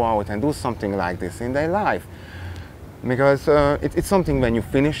to go out and do something like this in their life. Because it's something when you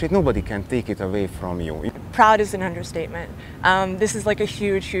finish it, nobody can take it away from you. Proud is an understatement. This is like a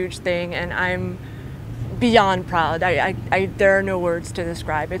huge, huge thing, and I'm beyond proud. There are no words to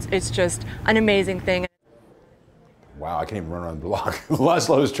describe. It's just an amazing thing. Wow, I can't even run around the block.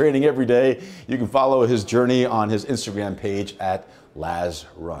 Laszlo is training every day. You can follow his journey on his Instagram page at Laz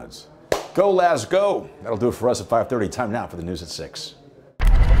Runs. Go, Laz, go. That'll do it for us at 5:30. Time now for the news at 6.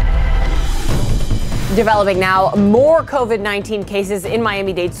 Developing now, more COVID-19 cases in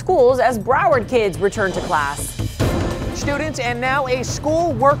Miami-Dade schools as Broward kids return to class. Students and now a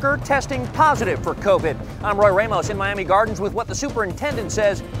school worker testing positive for COVID. I'm Roy Ramos in Miami Gardens with what the superintendent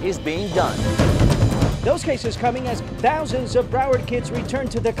says is being done. Those cases coming as thousands of Broward kids return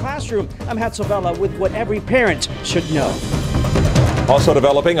to the classroom. I'm Hatzel Vela with what every parent should know. Also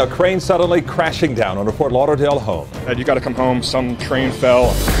developing, a crane suddenly crashing down on a Fort Lauderdale home. You got to come home. Some train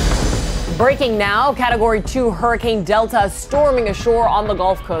fell. Breaking now, Category 2 Hurricane Delta storming ashore on the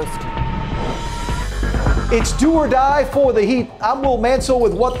Gulf Coast. It's do or die for the Heat. I'm Will Mansell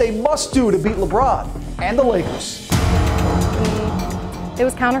with what they must do to beat LeBron and the Lakers. It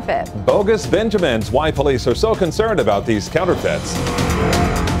was counterfeit. Bogus Benjamins. Why police are so concerned about these counterfeits.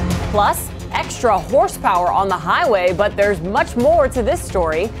 Plus, extra horsepower on the highway, but there's much more to this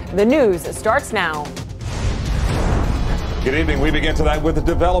story. The news starts now. Good evening. We begin tonight with the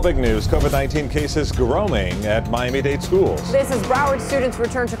developing news. COVID-19 cases growing at Miami-Dade schools. This is Broward students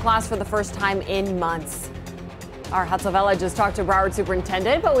return to class for the first time in months. Our Hatzel Vela just talked to Broward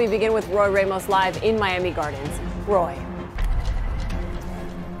Superintendent, but we begin with Roy Ramos live in Miami Gardens. Roy.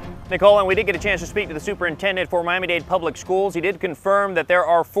 Nicole, and we did get a chance to speak to the superintendent for Miami-Dade Public Schools. He did confirm that there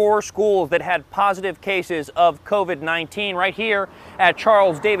are 4 schools that had positive cases of COVID-19. Right here at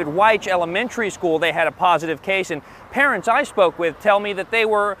Charles David Weich Elementary School, they had a positive case, and parents I spoke with tell me that they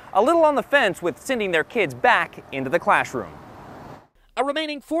were a little on the fence with sending their kids back into the classroom. A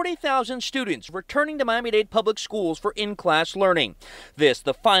remaining 40,000 students returning to Miami-Dade Public Schools for in-class learning. This,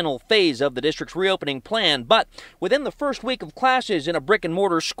 the final phase of the district's reopening plan, but within the first week of classes in a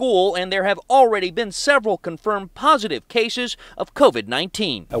brick-and-mortar school, and there have already been several confirmed positive cases of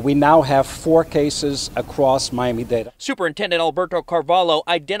COVID-19. We now have 4 cases across Miami-Dade. Superintendent Alberto Carvalho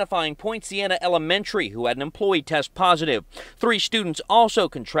identifying Point Siena Elementary, who had an employee test positive. 3 students also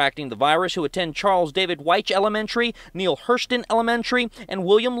contracting the virus who attend Charles David Weich Elementary, Neil Hurston Elementary, and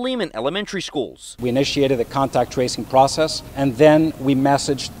William Lehman Elementary Schools. We initiated a contact tracing process, and then we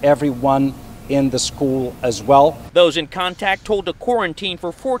messaged everyone in the school as well. Those in contact told to quarantine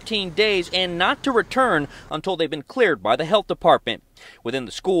for 14 days and not to return until they've been cleared by the health department. Within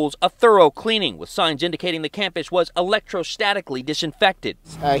the schools, a thorough cleaning with signs indicating the campus was electrostatically disinfected.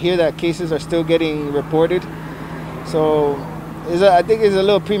 I hear that cases are still getting reported, so I think it's a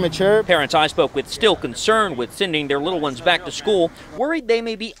little premature. Parents I spoke with still concerned with sending their little ones back to school, worried they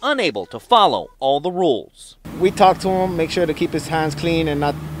may be unable to follow all the rules. We talk to him, make sure to keep his hands clean and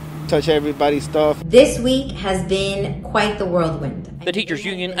not touch everybody's stuff. This week has been quite the whirlwind. The teachers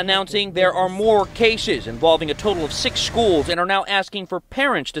union announcing there are more cases involving a total of 6 schools and are now asking for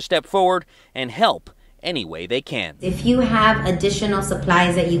parents to step forward and help any way they can. If you have additional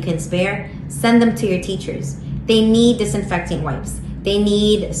supplies that you can spare, send them to your teachers. They need disinfecting wipes. They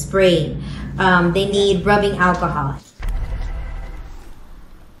need spraying. They need rubbing alcohol.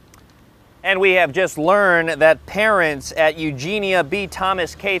 And we have just learned that parents at Eugenia B.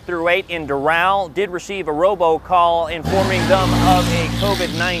 Thomas K-8 in Doral did receive a robocall informing them of a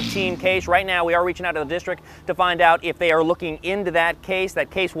COVID-19 case. Right now, we are reaching out to the district to find out if they are looking into that case.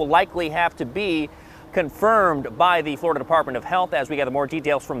 That case will likely have to be confirmed by the Florida Department of Health. As we gather more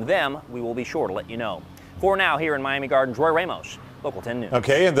details from them, we will be sure to let you know. For now, here in Miami Gardens, Roy Ramos, Local 10 News.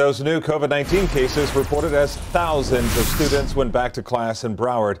 Okay, and those new COVID-19 cases reported as thousands of students went back to class in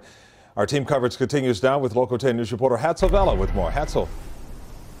Broward. Our team coverage continues now with Local 10 News reporter Hatzel Vela with more. Hatzel.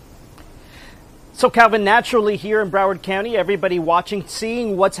 So, Calvin, naturally here in Broward County, everybody watching,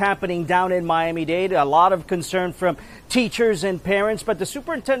 seeing what's happening down in Miami-Dade. A lot of concern from teachers and parents, but the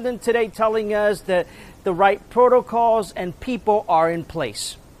superintendent today telling us that the right protocols and people are in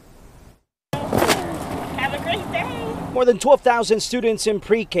place. Have a great day. More than 12,000 students in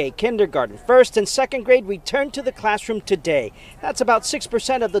pre-K, kindergarten, first and second grade returned to the classroom today. That's about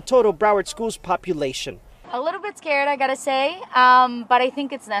 6% of the total Broward Schools population. A little bit scared, I gotta say, but I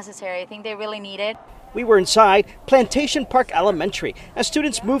think it's necessary. I think they really need it. We were inside Plantation Park Elementary as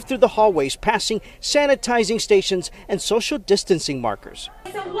students moved through the hallways, passing sanitizing stations and social distancing markers.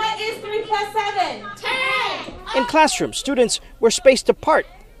 So what is 3 plus 7? 10! In classrooms, students were spaced apart.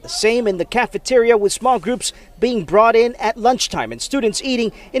 The same in the cafeteria, with small groups being brought in at lunchtime and students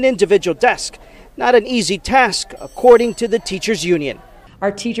eating in individual desks. Not an easy task, according to the teachers' union.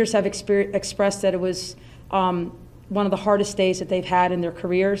 Our teachers have expressed that it was one of the hardest days that they've had in their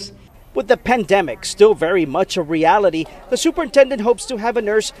careers. With the pandemic still very much a reality, the superintendent hopes to have a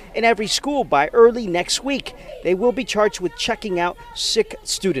nurse in every school by early next week. They will be charged with checking out sick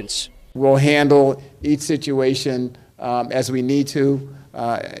students. We'll handle each situation as we need to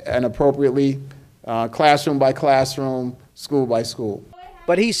and appropriately, classroom by classroom, school by school.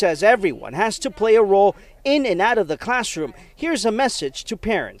 But he says everyone has to play a role in and out of the classroom. Here's a message to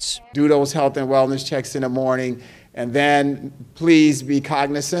parents. Do those health and wellness checks in the morning, and then please be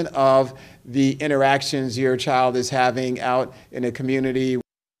cognizant of the interactions your child is having out in the community.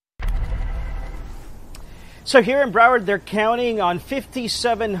 So here in Broward, they're counting on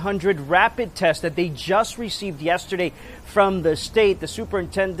 5,700 rapid tests that they just received yesterday from the state. The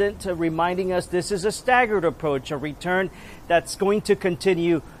superintendent reminding us this is a staggered approach, a return that's going to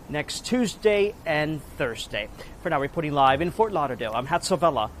continue next Tuesday and Thursday. For now, reporting live in Fort Lauderdale, I'm Hatzel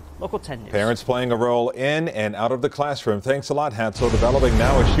Vela, Local 10 News. Parents playing a role in and out of the classroom. Thanks a lot, Hatzel. Developing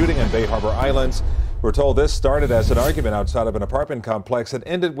now a shooting in Bay Harbor Islands. We're told this started as an argument outside of an apartment complex and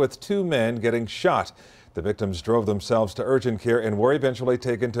ended with 2 men getting shot. The victims drove themselves to urgent care and were eventually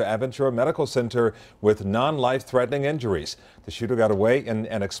taken to Aventura Medical Center with non-life-threatening injuries. The shooter got away in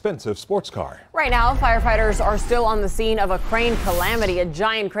an expensive sports car. Right now, firefighters are still on the scene of a crane calamity, a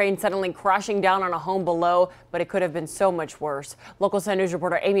giant crane suddenly crashing down on a home below, but it could have been so much worse. Local 10 News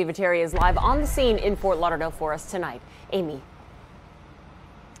reporter Amy Viteri is live on the scene in Fort Lauderdale for us tonight. Amy.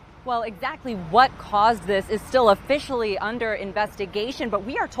 Well, exactly what caused this is still officially under investigation, but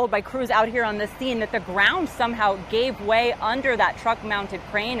we are told by crews out here on the scene that the ground somehow gave way under that truck-mounted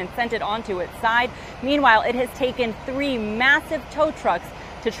crane and sent it onto its side. Meanwhile, it has taken 3 massive tow trucks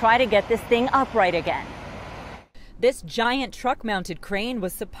to try to get this thing upright again. This giant truck-mounted crane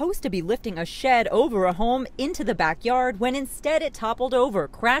was supposed to be lifting a shed over a home into the backyard when instead it toppled over,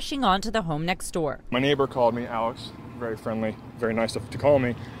 crashing onto the home next door. My neighbor called me, Alex, very friendly, very nice to call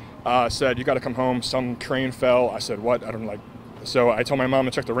me. Said, you got to come home, some crane fell. I said, what? I don't like. So I told my mom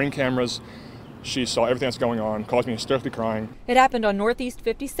to check the Ring cameras. She saw everything that's going on, caused me hysterically crying. It happened on Northeast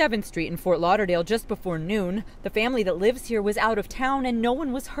 57th Street in Fort Lauderdale just before noon. The family that lives here was out of town and no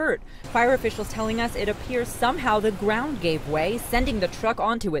one was hurt. Fire officials telling us it appears somehow the ground gave way, sending the truck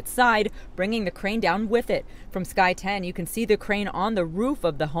onto its side, bringing the crane down with it. From Sky 10, you can see the crane on the roof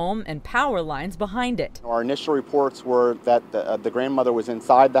of the home and power lines behind it. Our initial reports were that the grandmother was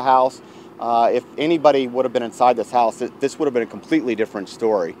inside the house. If anybody would have been inside this house, this would have been a completely different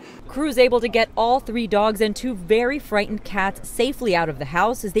story. Crews able to get all 3 dogs and 2 very frightened cats safely out of the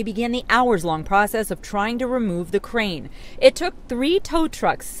house as they began the hours-long process of trying to remove the crane. It took 3 tow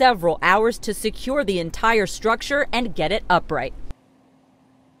trucks several hours to secure the entire structure and get it upright.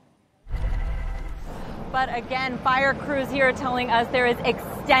 But again, fire crews here are telling us there is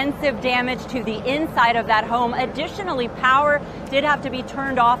extensive damage to the inside of that home. Additionally, power did have to be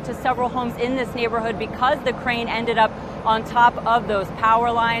turned off to several homes in this neighborhood because the crane ended up on top of those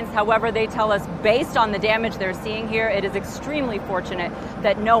power lines. However, they tell us based on the damage they're seeing here, it is extremely fortunate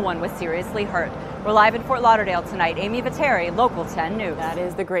that no one was seriously hurt. We're live in Fort Lauderdale tonight. Amy Viteri, Local 10 News. That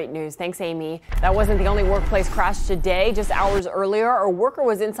is the great news. Thanks, Amy. That wasn't the only workplace crash today. Just hours earlier, a worker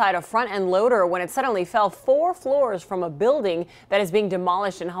was inside a front-end loader when it suddenly fell 4 floors from a building that is being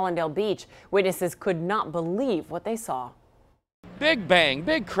demolished in Hallandale Beach. Witnesses could not believe what they saw. Big bang,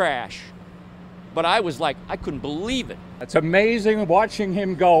 big crash. But I was like, I couldn't believe it. It's amazing watching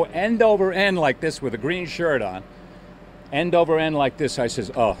him go end over end like this with a green shirt on. End over end like this. I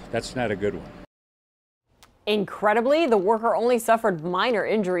says, oh, that's not a good one. Incredibly, the worker only suffered minor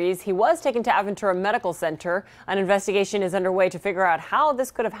injuries. He was taken to Aventura Medical Center. An investigation is underway to figure out how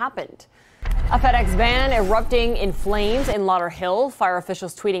this could have happened. A FedEx van erupting in flames in Lauderhill. Fire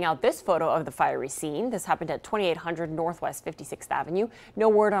officials tweeting out this photo of the fiery scene. This happened at 2800 Northwest 56th Avenue. No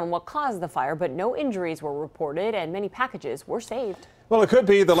word on what caused the fire, but no injuries were reported and many packages were saved. Well, it could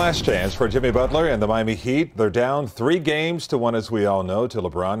be the last chance for Jimmy Butler and the Miami Heat. They're down 3 games to 1, as we all know, to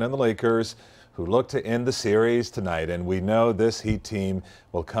LeBron and the Lakers. who look to end the series tonight. And we know this Heat team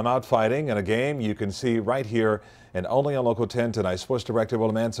will come out fighting in a game you can see right here and only on Local 10 tonight. Sports Director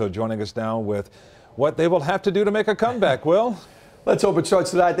Will Manso joining us now with what they will have to do to make a comeback. Will? Let's hope it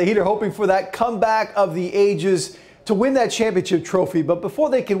starts tonight. The Heat are hoping for that comeback of the ages to win that championship trophy. But before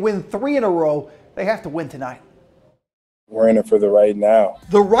they can win 3 in a row, they have to win tonight. We're in it for the right now.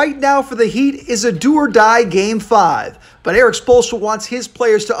 The right now for the Heat is a do-or-die Game 5. But Eric Spoelstra wants his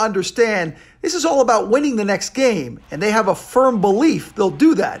players to understand this is all about winning the next game, and they have a firm belief they'll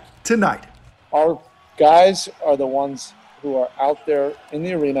do that tonight. Our guys are the ones who are out there in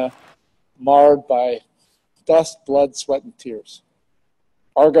the arena marred by dust, blood, sweat, and tears.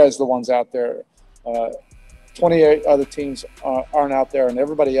 Our guys are the ones out there. 28 other teams aren't out there, and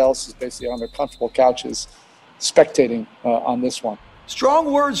everybody else is basically on their comfortable couches spectating on this one.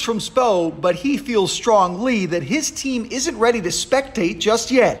 Strong words from Spo, but he feels strongly that his team isn't ready to spectate just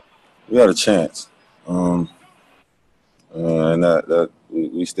yet. We got a chance, and that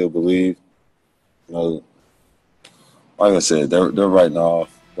we still believe. You know, like I said, they're writing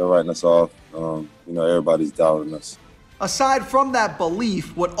us off. You know, everybody's doubting us. Aside from that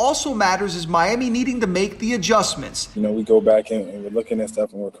belief, what also matters is Miami needing to make the adjustments. You know, we go back and we're looking at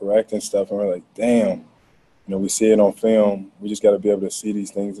stuff and we're correcting stuff, and we're like, damn. You know, we see it on film. We just got to be able to see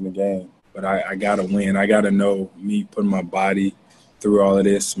these things in the game. But I got to win. I got to know me putting my body through all of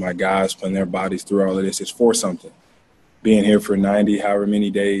this, my guys putting their bodies through all of this. It's for something. Being here for 90, however many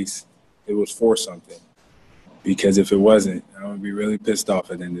days, it was for something. Because if it wasn't, I would be really pissed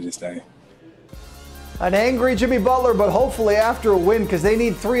off at the end of this thing. An angry Jimmy Butler, but hopefully after a win, because they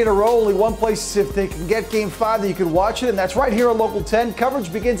need 3 in a row. Only one place if they can get Game 5 that you can watch it, and that's right here on Local 10.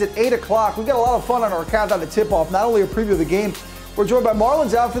 Coverage begins at 8 o'clock. We've got a lot of fun on our countdown to tip-off. Not only a preview of the game, we're joined by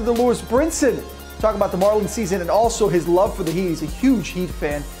Marlins outfielder Lewis Brinson. Talk about the Marlins season and also his love for the Heat. He's a huge Heat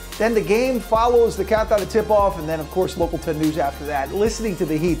fan. Then the game follows the countdown to tip-off, and then, of course, Local 10 News after that. Listening to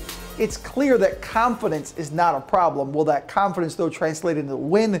the Heat, it's clear that confidence is not a problem. Will that confidence, though, translate into a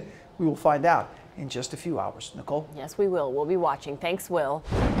win? We will find out in just a few hours. Nicole? Yes, we will. We'll be watching. Thanks, Will.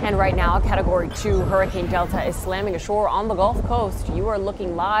 And right now, Category 2 Hurricane Delta is slamming ashore on the Gulf Coast. You are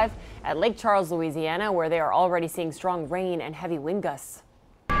looking live at Lake Charles, Louisiana, where they are already seeing strong rain and heavy wind gusts.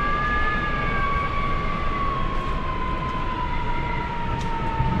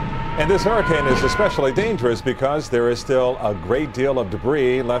 And this hurricane is especially dangerous because there is still a great deal of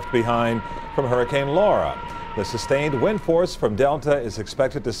debris left behind from Hurricane Laura. The sustained wind force from Delta is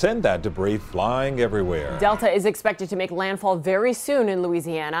expected to send that debris flying everywhere. Delta is expected to make landfall very soon in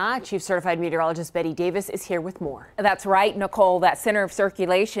Louisiana. Chief Certified Meteorologist Betty Davis is here with more. That's right, Nicole. That center of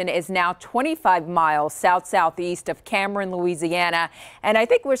circulation is now 25 miles south-southeast of Cameron, Louisiana. And I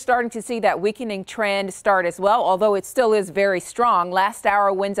think we're starting to see that weakening trend start as well, although it still is very strong. Last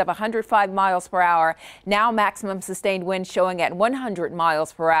hour, winds of 105 miles per hour. Now maximum sustained wind showing at 100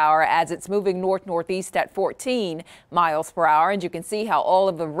 miles per hour as it's moving north-northeast at 14 miles per hour. And you can see how all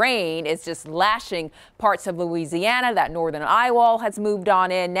of the rain is just lashing parts of Louisiana. That northern eye wall has moved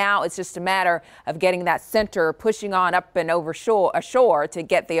on in. Now it's just a matter of getting that center pushing on up and ashore to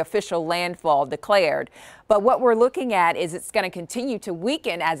get the official landfall declared. But what we're looking at is it's going to continue to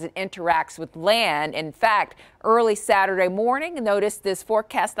weaken as it interacts with land. In fact, early Saturday morning, notice this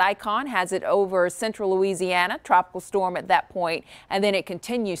forecast icon has it over central Louisiana, tropical storm at that point, and then it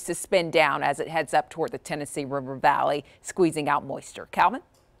continues to spin down as it heads up toward the Tennessee River Valley, squeezing out moisture. Calvin?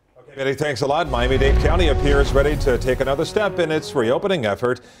 Okay, Betty, thanks a lot. Miami-Dade County appears ready to take another step in its reopening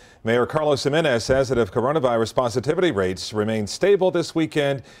effort. Mayor Carlos Jimenez says that if coronavirus positivity rates remain stable this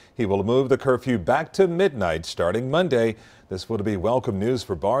weekend, he will move the curfew back to midnight starting Monday. This would be welcome news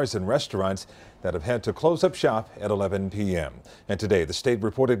for bars and restaurants that have had to close up shop at 11 p.m. And today, the state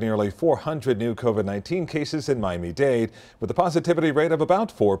reported nearly 400 new COVID-19 cases in Miami-Dade with a positivity rate of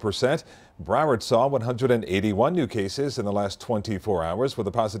about 4%. Broward saw 181 new cases in the last 24 hours with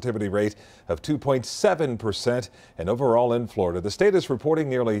a positivity rate of 2.7%. And overall in Florida, the state is reporting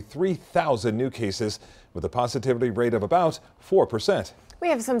nearly 3,000 new cases with a positivity rate of about 4%. We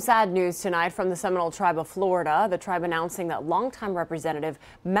have some sad news tonight from the Seminole Tribe of Florida. The tribe announcing that longtime Representative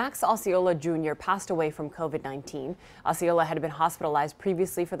Max Osceola Jr. passed away from COVID-19. Osceola had been hospitalized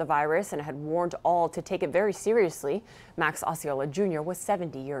previously for the virus and had warned all to take it very seriously. Max Osceola Jr. was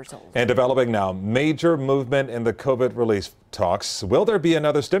 70 years old. And developing now, major movement in the COVID relief talks. Will there be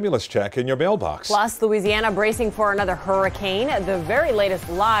another stimulus check in your mailbox? Plus, Louisiana bracing for another hurricane. The very latest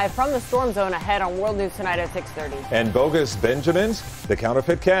live from the storm zone ahead on World News Tonight at 6:30. And bogus Benjamins, the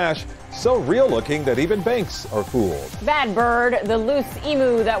counterfeit cash, so real looking that even banks are fooled. Bad Bird, the loose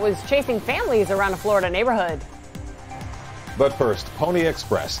emu that was chasing families around a Florida neighborhood. But first, Pony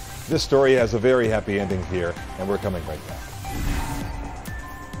Express. This story has a very happy ending here, and we're coming right back.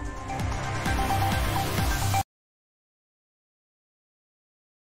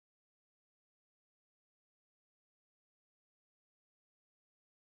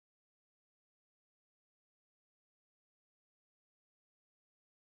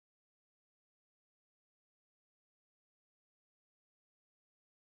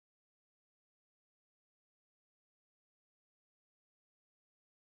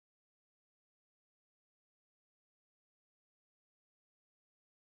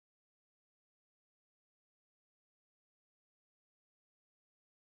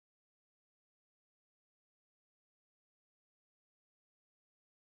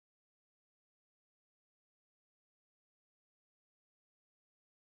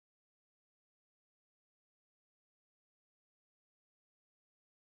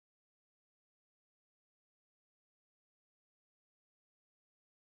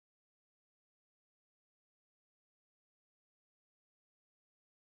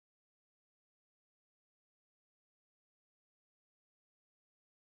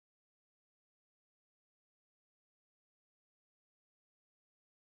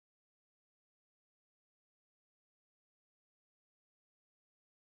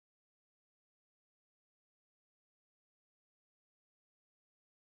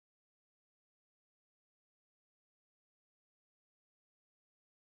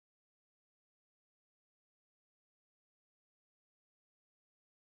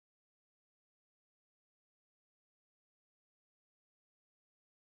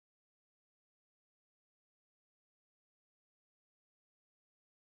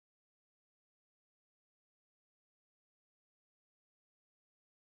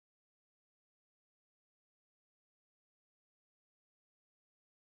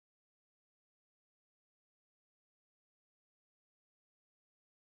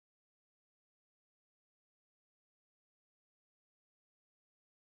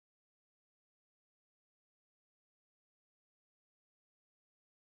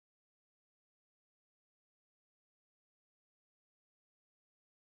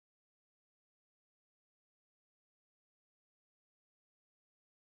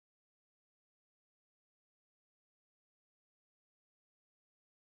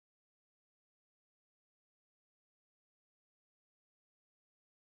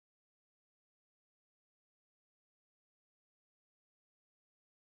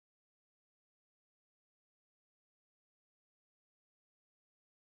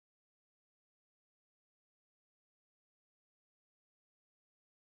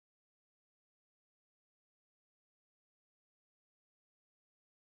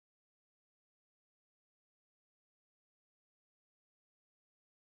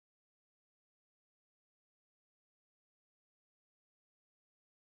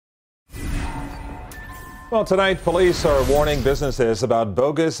 Well, tonight, police are warning businesses about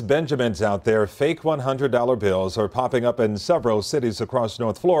bogus Benjamins out there. Fake $100 bills are popping up in several cities across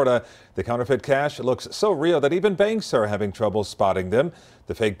North Florida. The counterfeit cash looks so real that even banks are having trouble spotting them.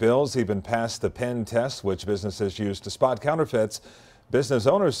 The fake bills even passed the pen test, which businesses use to spot counterfeits. Business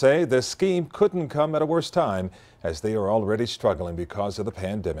owners say this scheme couldn't come at a worse time, as they are already struggling because of the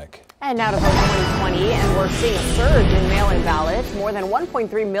pandemic. And now to vote 2020, and we're seeing a surge in mail-in ballots. More than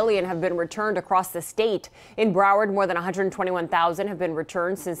 1.3 million have been returned across the state. In Broward, more than 121,000 have been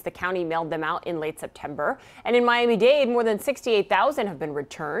returned since the county mailed them out in late September. And in Miami-Dade, more than 68,000 have been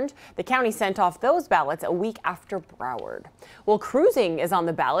returned. The county sent off those ballots a week after Broward. Well, cruising is on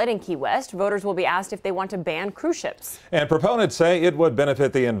the ballot in Key West. Voters will be asked if they want to ban cruise ships. And proponents say it would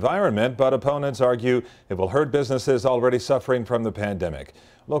benefit the environment, but opponents argue it will hurt businesses already suffering from the pandemic.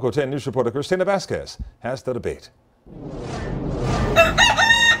 Local 10 News reporter Christina Vasquez has the debate.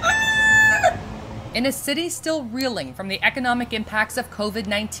 In a city still reeling from the economic impacts of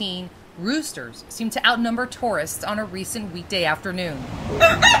COVID-19, roosters seem to outnumber tourists on a recent weekday afternoon.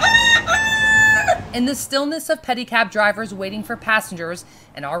 In the stillness of pedicab drivers waiting for passengers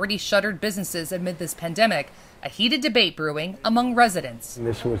and already shuttered businesses amid this pandemic, a heated debate brewing among residents.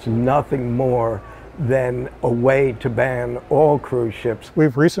 This was nothing more than a way to ban all cruise ships.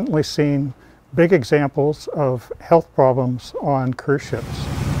 We've recently seen big examples of health problems on cruise ships.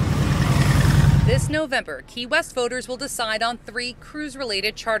 This November, Key West voters will decide on 3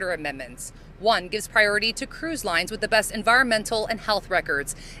 cruise-related charter amendments. One gives priority to cruise lines with the best environmental and health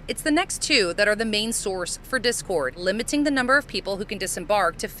records. It's the next 2 that are the main source for discord, limiting the number of people who can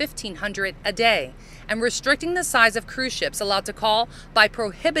disembark to 1,500 a day, and restricting the size of cruise ships allowed to call by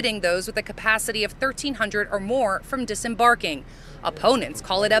prohibiting those with a capacity of 1,300 or more from disembarking. Opponents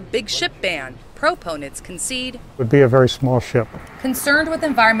call it a big ship ban, proponents concede. It would be a very small ship. Concerned with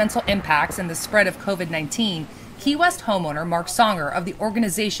environmental impacts and the spread of COVID-19, Key West homeowner Mark Songer of the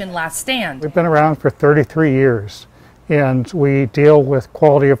organization Last Stand. We've been around for 33 years, and we deal with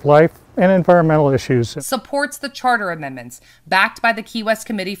quality of life and environmental issues. Supports the charter amendments backed by the Key West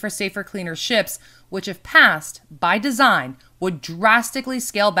Committee for Safer, Cleaner Ships, which if passed, by design, would drastically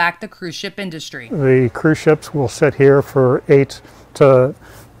scale back the cruise ship industry. The cruise ships will sit here for 8 to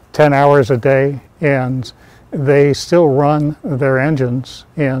 10 hours a day, and they still run their engines,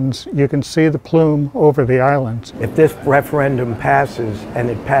 and you can see the plume over the island. If this referendum passes and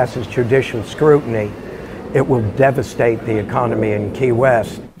it passes judicial scrutiny, it will devastate the economy in Key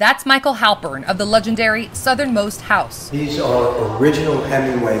West. That's Michael Halpern of the legendary Southernmost House. These are original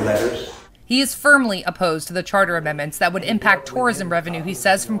Hemingway letters. He is firmly opposed to the charter amendments that would impact tourism revenue, he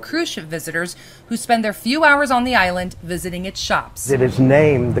says, from cruise ship visitors who spend their few hours on the island visiting its shops. It is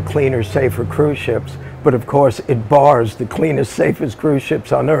named the Cleaner, Safer Cruise Ships, but of course it bars the cleanest, safest cruise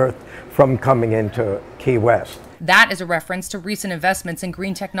ships on Earth from coming into Key West. That is a reference to recent investments in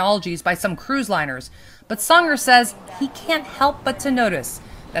green technologies by some cruise liners. But Songer says he can't help but to notice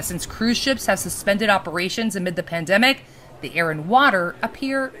that since cruise ships have suspended operations amid the pandemic, the air and water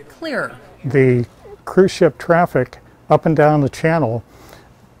appear clearer. The cruise ship traffic up and down the channel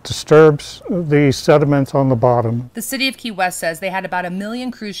disturbs the sediment on the bottom. The city of Key West says they had about 1 million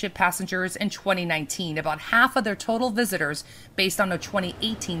cruise ship passengers in 2019, about half of their total visitors based on a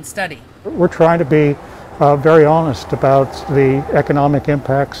 2018 study. We're trying to be very honest about the economic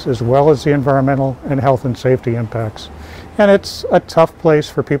impacts as well as the environmental and health and safety impacts. And it's a tough place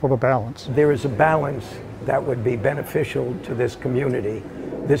for people to balance. There is a balance that would be beneficial to this community.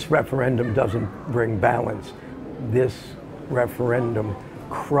 This referendum doesn't bring balance. This referendum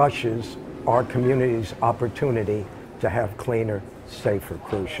crushes our community's opportunity to have cleaner, safer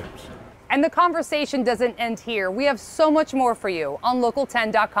cruise ships. And the conversation doesn't end here. We have so much more for you on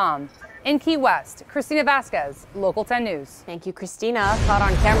Local10.com. In Key West, Christina Vasquez, Local 10 News. Thank you, Christina. Caught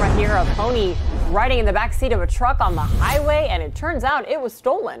on camera here, a pony riding in the backseat of a truck on the highway, and it turns out it was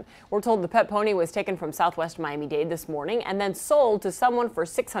stolen. We're told the pet pony was taken from Southwest Miami-Dade this morning and then sold to someone for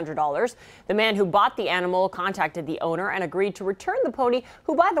 $600. The man who bought the animal contacted the owner and agreed to return the pony,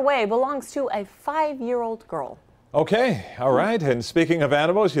 who, by the way, belongs to a 5-year-old girl. Okay, all right. And speaking of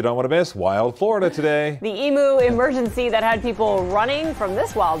animals, you don't want to miss Wild Florida today. The emu emergency that had people running from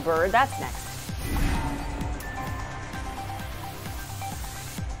this wild bird, that's next.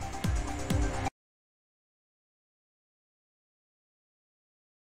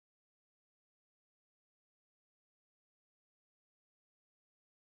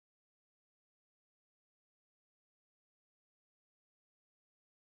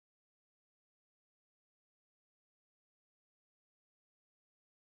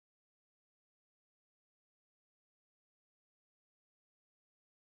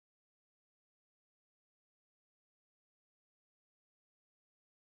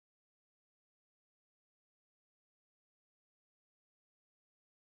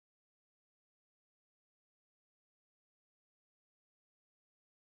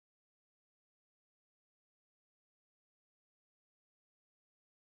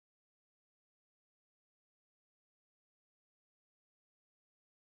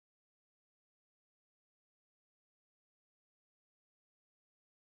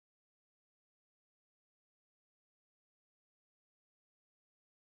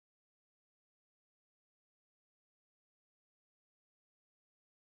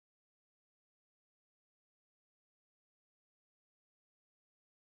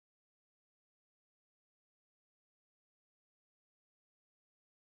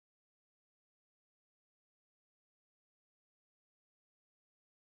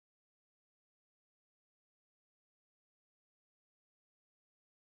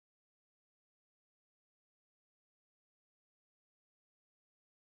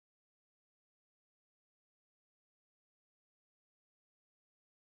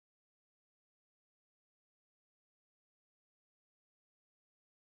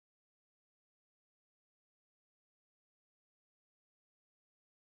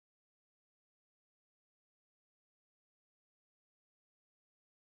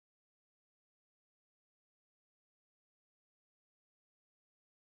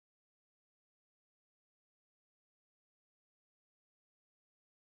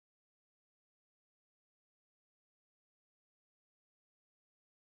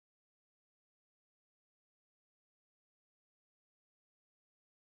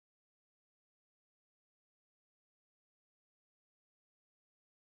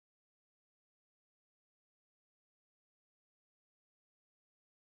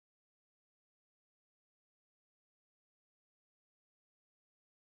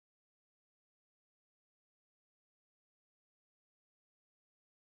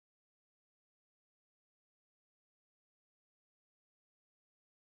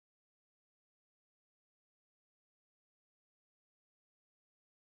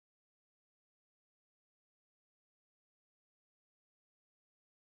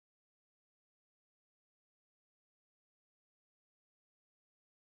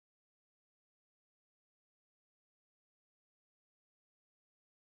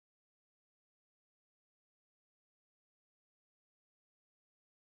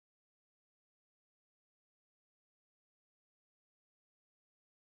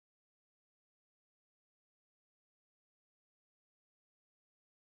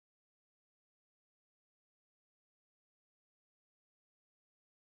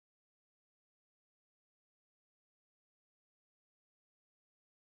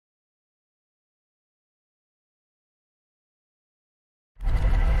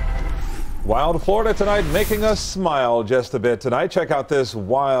 Wild Florida tonight, making us smile just a bit tonight. Check out this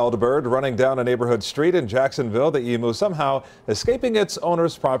wild bird running down a neighborhood street in Jacksonville. The emu somehow escaping its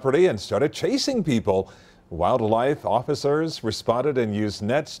owner's property and started chasing people. Wildlife officers responded and used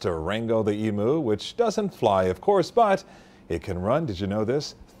nets to wrangle the emu, which doesn't fly, of course, but it can run, did you know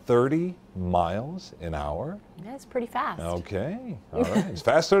this, 30 miles an hour? That's pretty fast. Okay, all right. It's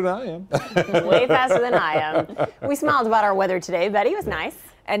faster than I am. Way faster than I am. We smiled about our weather today. Betty, it was nice.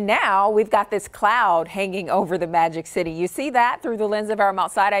 And now we've got this cloud hanging over the Magic City. You see that through the lens of our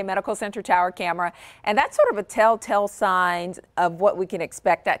Mount Sinai Medical Center tower camera. And that's sort of a telltale sign of what we can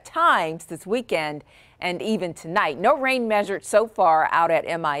expect at times this weekend and even tonight. No rain measured so far out at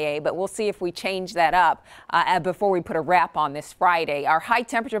MIA, but we'll see if we change that up before we put a wrap on this Friday. Our high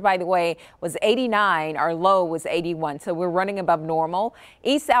temperature, by the way, was 89. Our low was 81, so we're running above normal.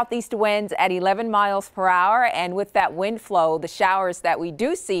 East-southeast winds at 11 miles per hour, and with that wind flow, the showers that we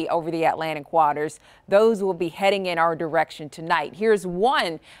do see over the Atlantic waters, those will be heading in our direction tonight. Here's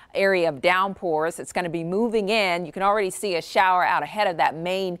one area of downpours. It's going to be moving in. You can already see a shower out ahead of that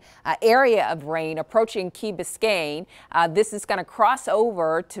main area of rain approaching Key Biscayne. This is going to cross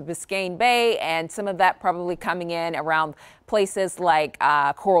over to Biscayne Bay, and some of that probably coming in around places like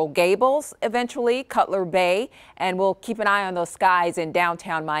Coral Gables, eventually Cutler Bay, and we'll keep an eye on those skies in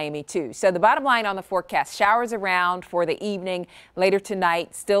downtown Miami too. So the bottom line on the forecast, showers around for the evening, later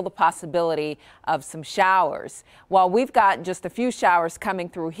tonight, still the possibility of some showers. While we've got just a few showers coming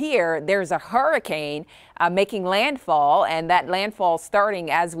through here, there's a hurricane making landfall, and that landfall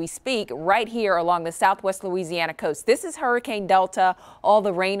starting as we speak right here along the southwest Louisiana coast. This is Hurricane Delta, all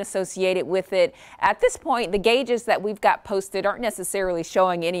the rain associated with it. At this point, the gauges that we've got posted aren't necessarily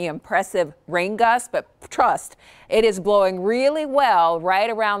showing any impressive rain gusts, but trust, it is blowing really well right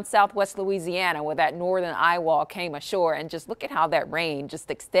around southwest Louisiana where that northern eye wall came ashore. And just look at how that rain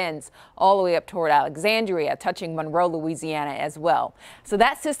just extends all the way up toward Alexandria, touching Monroe, Louisiana as well. So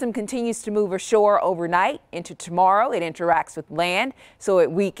that system continues to move ashore overnight into tomorrow. It interacts with land, so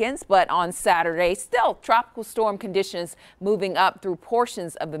it weakens. But on Saturday, still tropical storm conditions moving up through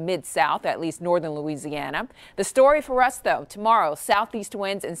portions of the mid-south, at least northern Louisiana. The story for us, though, tomorrow, southeast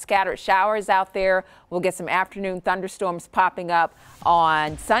winds and scattered showers out there. We'll get some afternoon thunderstorms popping up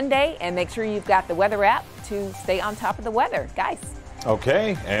on Sunday, and make sure you've got the weather app to stay on top of the weather, guys.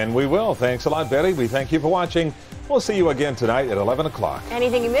 Okay, and we will. Thanks a lot, Betty. We thank you for watching. We'll see you again tonight at 11 o'clock.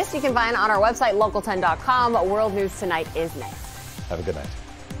 Anything you missed, you can find on our website, local10.com. World News Tonight is next. Have a good night.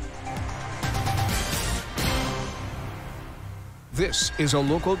 This is a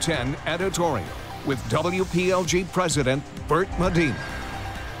Local 10 editorial with WPLG President Bert Medina.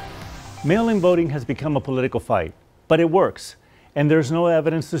 Mail-in voting has become a political fight, but it works, and there's no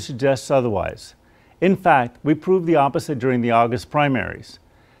evidence to suggest otherwise. In fact, we proved the opposite during the August primaries.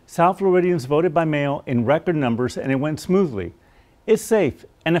 South Floridians voted by mail in record numbers, and it went smoothly. It's safe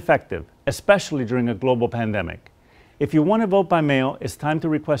and effective, especially during a global pandemic. If you want to vote by mail, it's time to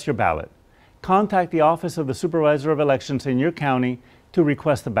request your ballot. Contact the Office of the Supervisor of Elections in your county to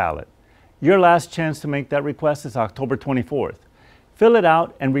request a ballot. Your last chance to make that request is October 24th. Fill it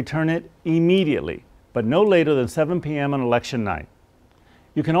out and return it immediately, but no later than 7 p.m. on election night.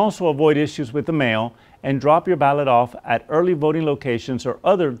 You can also avoid issues with the mail and drop your ballot off at early voting locations or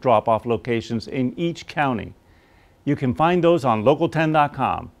other drop-off locations in each county. You can find those on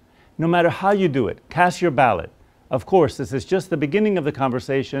local10.com. No matter how you do it, cast your ballot. Of course, this is just the beginning of the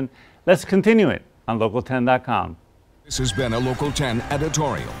conversation. Let's continue it on local10.com. This has been a Local 10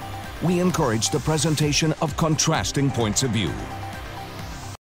 editorial. We encourage the presentation of contrasting points of view.